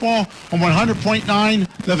Dragon football on 100.9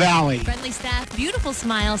 The Valley. Friendly staff, beautiful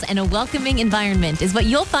smiles, and a welcoming environment is what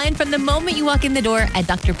you'll find from the moment you walk in the door at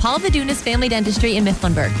Dr. Paul Vadunas Family Dentistry in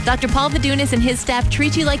Mifflinburg. Dr. Paul Vadunas and his staff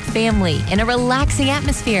treat you like family in a relaxing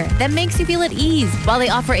atmosphere that makes you feel at ease, while they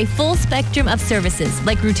offer a full spectrum of services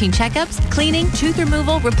like routine checkups, cleaning, tooth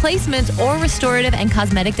removal, replacement, or restorative and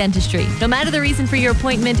cosmetic dentistry. No matter the reason for your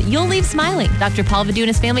appointment, you'll leave smiling. Dr. Paul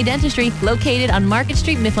Vadunas Family Dentistry, located on Market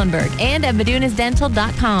Street, Mifflinburg, and at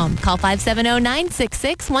vadunasdental.com. Call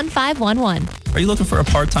 570-966-1511. Are you looking for a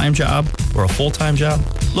part-time job or a full-time job?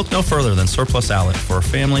 Look no further than Surplus Outlet for a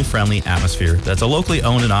family-friendly atmosphere that's a locally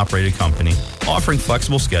owned and operated company offering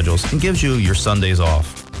flexible schedules and gives you your Sundays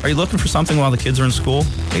off. Are you looking for something while the kids are in school?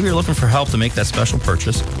 Maybe you're looking for help to make that special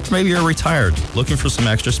purchase. Or maybe you're retired, looking for some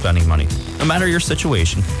extra spending money. No matter your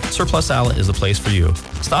situation, Surplus Outlet is the place for you.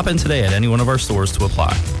 Stop in today at any one of our stores to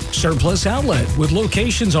apply. Surplus Outlet with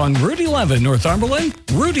locations on Route 11 Northumberland,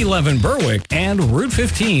 Route 11 Berwick, and Route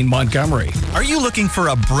 15 Montgomery. Are you looking for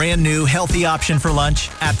a brand new healthy option for lunch?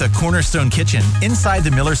 At the Cornerstone Kitchen, inside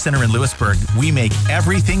the Miller Center in Lewisburg, we make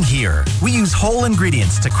everything here. We use whole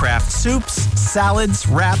ingredients to craft soups, salads,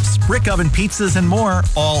 wraps, brick oven pizzas, and more,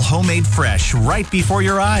 all homemade fresh right before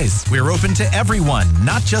your eyes. We're open to everyone,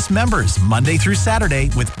 not just members, Monday through Saturday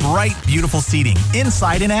with bright, beautiful seating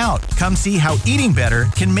inside and out. Come see how eating better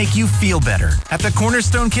can make you feel better at the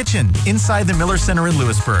Cornerstone Kitchen inside the Miller Center in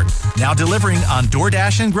Lewisburg. Now delivering on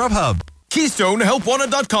DoorDash and Grubhub.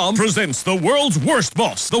 KeystoneHelpWanted.com presents the world's worst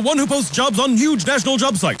boss, the one who posts jobs on huge national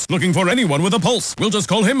job sites, looking for anyone with a pulse. We'll just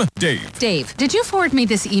call him Dave. Dave, did you forward me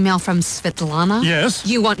this email from Svetlana? Yes.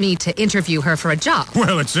 You want me to interview her for a job?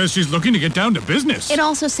 Well, it says she's looking to get down to business. It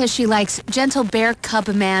also says she likes gentle bear cub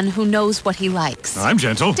man who knows what he likes. I'm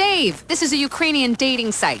gentle. Dave, this is a Ukrainian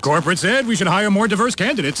dating site. Corporate said we should hire more diverse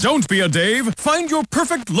candidates. Don't be a Dave. Find your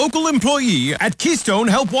perfect local employee at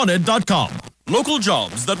KeystoneHelpWanted.com. Local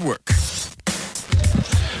jobs that work.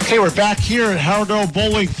 Okay, we're back here at Howard Earl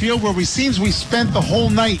Bowling Field, where we spent the whole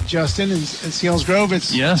night, Justin, in Seals Grove.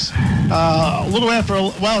 It's a little after,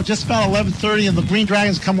 just about 11:30, and the Green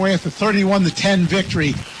Dragons come away with a 31-10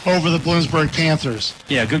 victory over the Bloomsburg Panthers.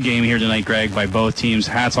 Yeah, good game here tonight, Greg, by both teams.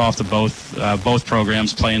 Hats off to both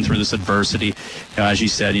programs playing through this adversity. As you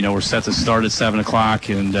said, we're set to start at 7 o'clock,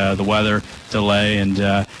 and the weather delay,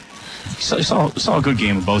 and saw a good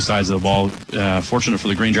game on both sides of the ball. Fortunate for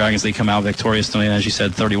the Green Dragons, they come out victorious tonight, as you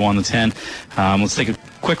said, 31-10. Let's take a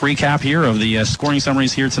quick recap here of the scoring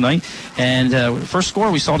summaries here tonight. And first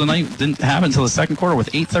score we saw tonight didn't happen until the second quarter with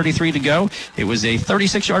 8:33 to go. It was a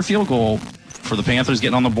 36-yard field goal for the Panthers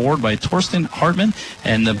getting on the board by Torsten Hartman,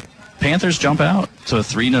 and the Panthers jump out to a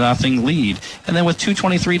 3-0 lead. And then with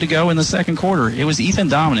 2:23 to go in the second quarter, it was Ethan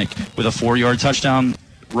Dominic with a 4-yard touchdown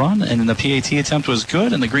run, and the PAT attempt was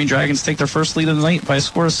good, and the Green Dragons take their first lead of the night by a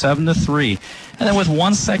score of 7-3. And then with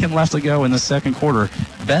 1 second left to go in the second quarter,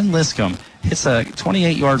 Ben Liscombe hits a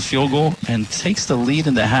 28-yard field goal and takes the lead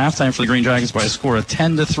into halftime for the Green Dragons by a score of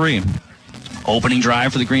 10-3. Opening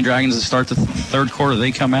drive for the Green Dragons to start the third quarter.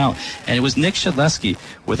 They come out, and it was Nick Shedleski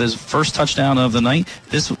with his first touchdown of the night.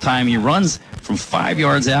 This time he runs from 5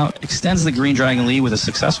 yards out, extends the Green Dragon lead with a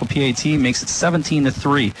successful PAT, makes it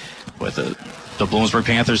 17-3. With the Bloomsburg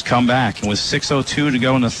Panthers come back, and with 6:02 to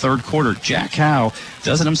go in the third quarter, Jack Howe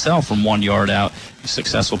does it himself from 1 yard out. A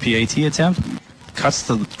successful PAT attempt cuts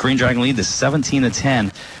the Green Dragon lead to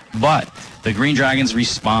 17-10. But the Green Dragons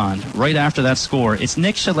respond. Right after that score, it's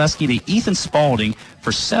Nick Shedleski to Ethan Spalding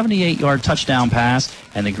for 78-yard touchdown pass,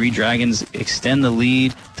 and the Green Dragons extend the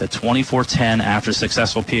lead to 24-10 after a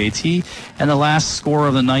successful PAT. And the last score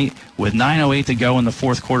of the night with 9:08 to go in the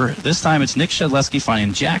fourth quarter. This time it's Nick Shedleski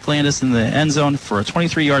finding Jack Landis in the end zone for a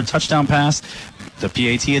 23-yard touchdown pass. The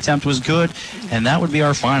PAT attempt was good, and that would be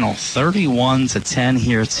our final, 31-10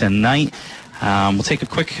 here tonight. We'll take a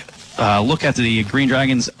quick look at the Green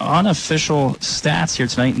Dragons' unofficial stats here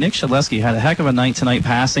tonight. Nick Shedleski had a heck of a night tonight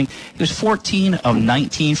passing. He was 14 of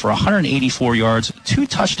 19 for 184 yards, 2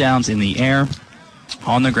 touchdowns in the air.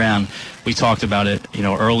 On the ground, we talked about it,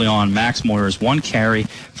 early on. Max Moyers, 1 carry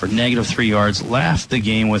for -3 yards, left the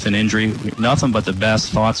game with an injury. Nothing but the best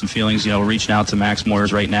thoughts and feelings, reaching out to Max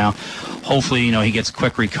Moyers right now. Hopefully, he gets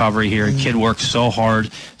quick recovery here. Kid worked so hard,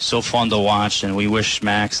 so fun to watch, and we wish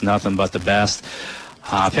Max nothing but the best.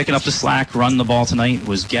 Picking up the slack, running the ball tonight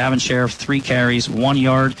was Gavin Sheriff, 3 carries, 1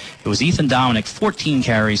 yard. It was Ethan Dominic, 14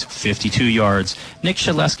 carries, 52 yards. Nick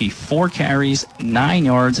Shedleski, 4 carries, 9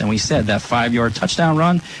 yards. And we said that 5-yard touchdown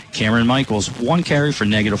run. Cameron Michaels, 1 carry for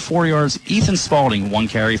 -4 yards. Ethan Spalding, 1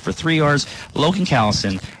 carry for 3 yards. Logan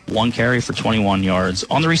Callison, 1 carry for 21 yards.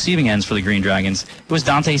 On the receiving ends for the Green Dragons, it was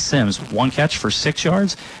Dante Sims, 1 catch for 6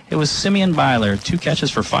 yards. It was Simeon Byler, 2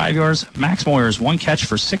 catches for 5 yards. Max Moyers, 1 catch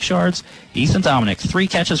for 6 yards. Ethan Dominic, 3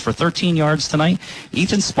 catches for 13 yards tonight.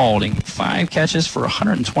 Ethan Spalding, 5 catches for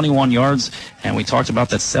 121 yards. And we talked about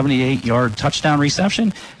that 78-yard touchdown reception.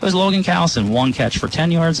 It was Logan Callison, 1 catch for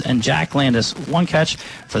 10 yards. And Jack Landis, 1 catch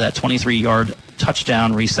for that 23-yard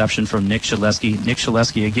touchdown reception from Nick Shedleski. Nick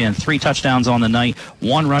Shedleski, again, 3 touchdowns on the night,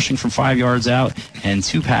 1 rushing from 5 yards out, and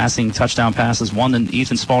 2 passing touchdown passes, 1 to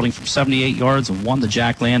Ethan Spalding from 78 yards, and 1 to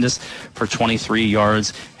Jack Landis for 23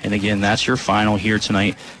 yards. And again, that's your final here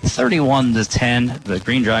tonight. 31-10, the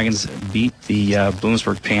Green Dragons beat the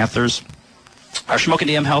Bloomsburg Panthers. Our Shamokin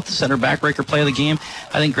Dam Health Center backbreaker play of the game,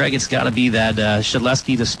 I think, Greg, it's got to be that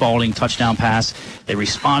Shedleski to Spalding touchdown pass. They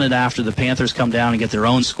responded after the Panthers come down and get their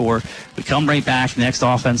own score. We come right back, next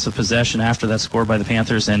offensive possession after that score by the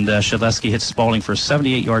Panthers, and Shedleski hits Spalding for a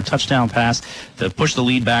 78-yard touchdown pass to push the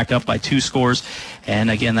lead back up by 2 scores. And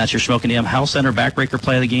again, that's your Shamokin Dam Health Center backbreaker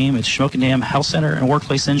play of the game. It's Shamokin Dam Health Center and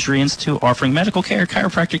Workplace Injury Institute, offering medical care,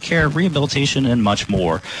 chiropractic care, rehabilitation, and much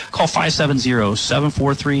more. Call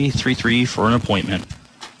 570-743-33 for an appointment.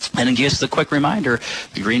 And just a quick reminder,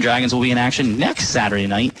 the Green Dragons will be in action next Saturday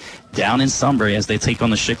night down in Sunbury as they take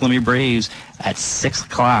on the Shikellamy Braves at 6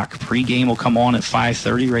 o'clock. Pre-game will come on at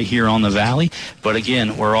 5:30 right here on the Valley. But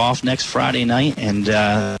again, we're off next Friday night, and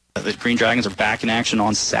the Green Dragons are back in action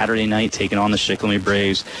on Saturday night, taking on the Shikellamy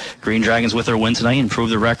Braves. Green Dragons, with their win tonight, improve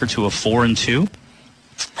the record to a 4-2.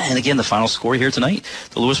 And again, the final score here tonight,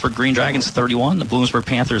 the Lewisburg Green Dragons 31, the Bloomsburg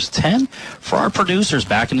Panthers 10. For our producers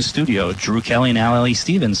back in the studio, Drew Kelly and Allie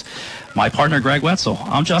Stevens, my partner Greg Wetzel,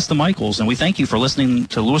 I'm Justin Michaels, and we thank you for listening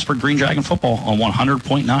to Lewisburg Green Dragon football on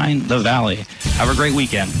 100.9 The Valley. Have a great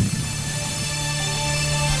weekend.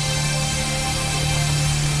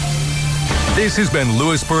 This has been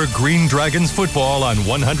Lewisburg Green Dragons football on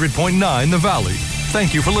 100.9 The Valley.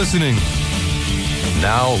 Thank you for listening.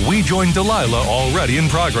 Now we join Delilah, already in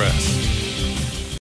progress.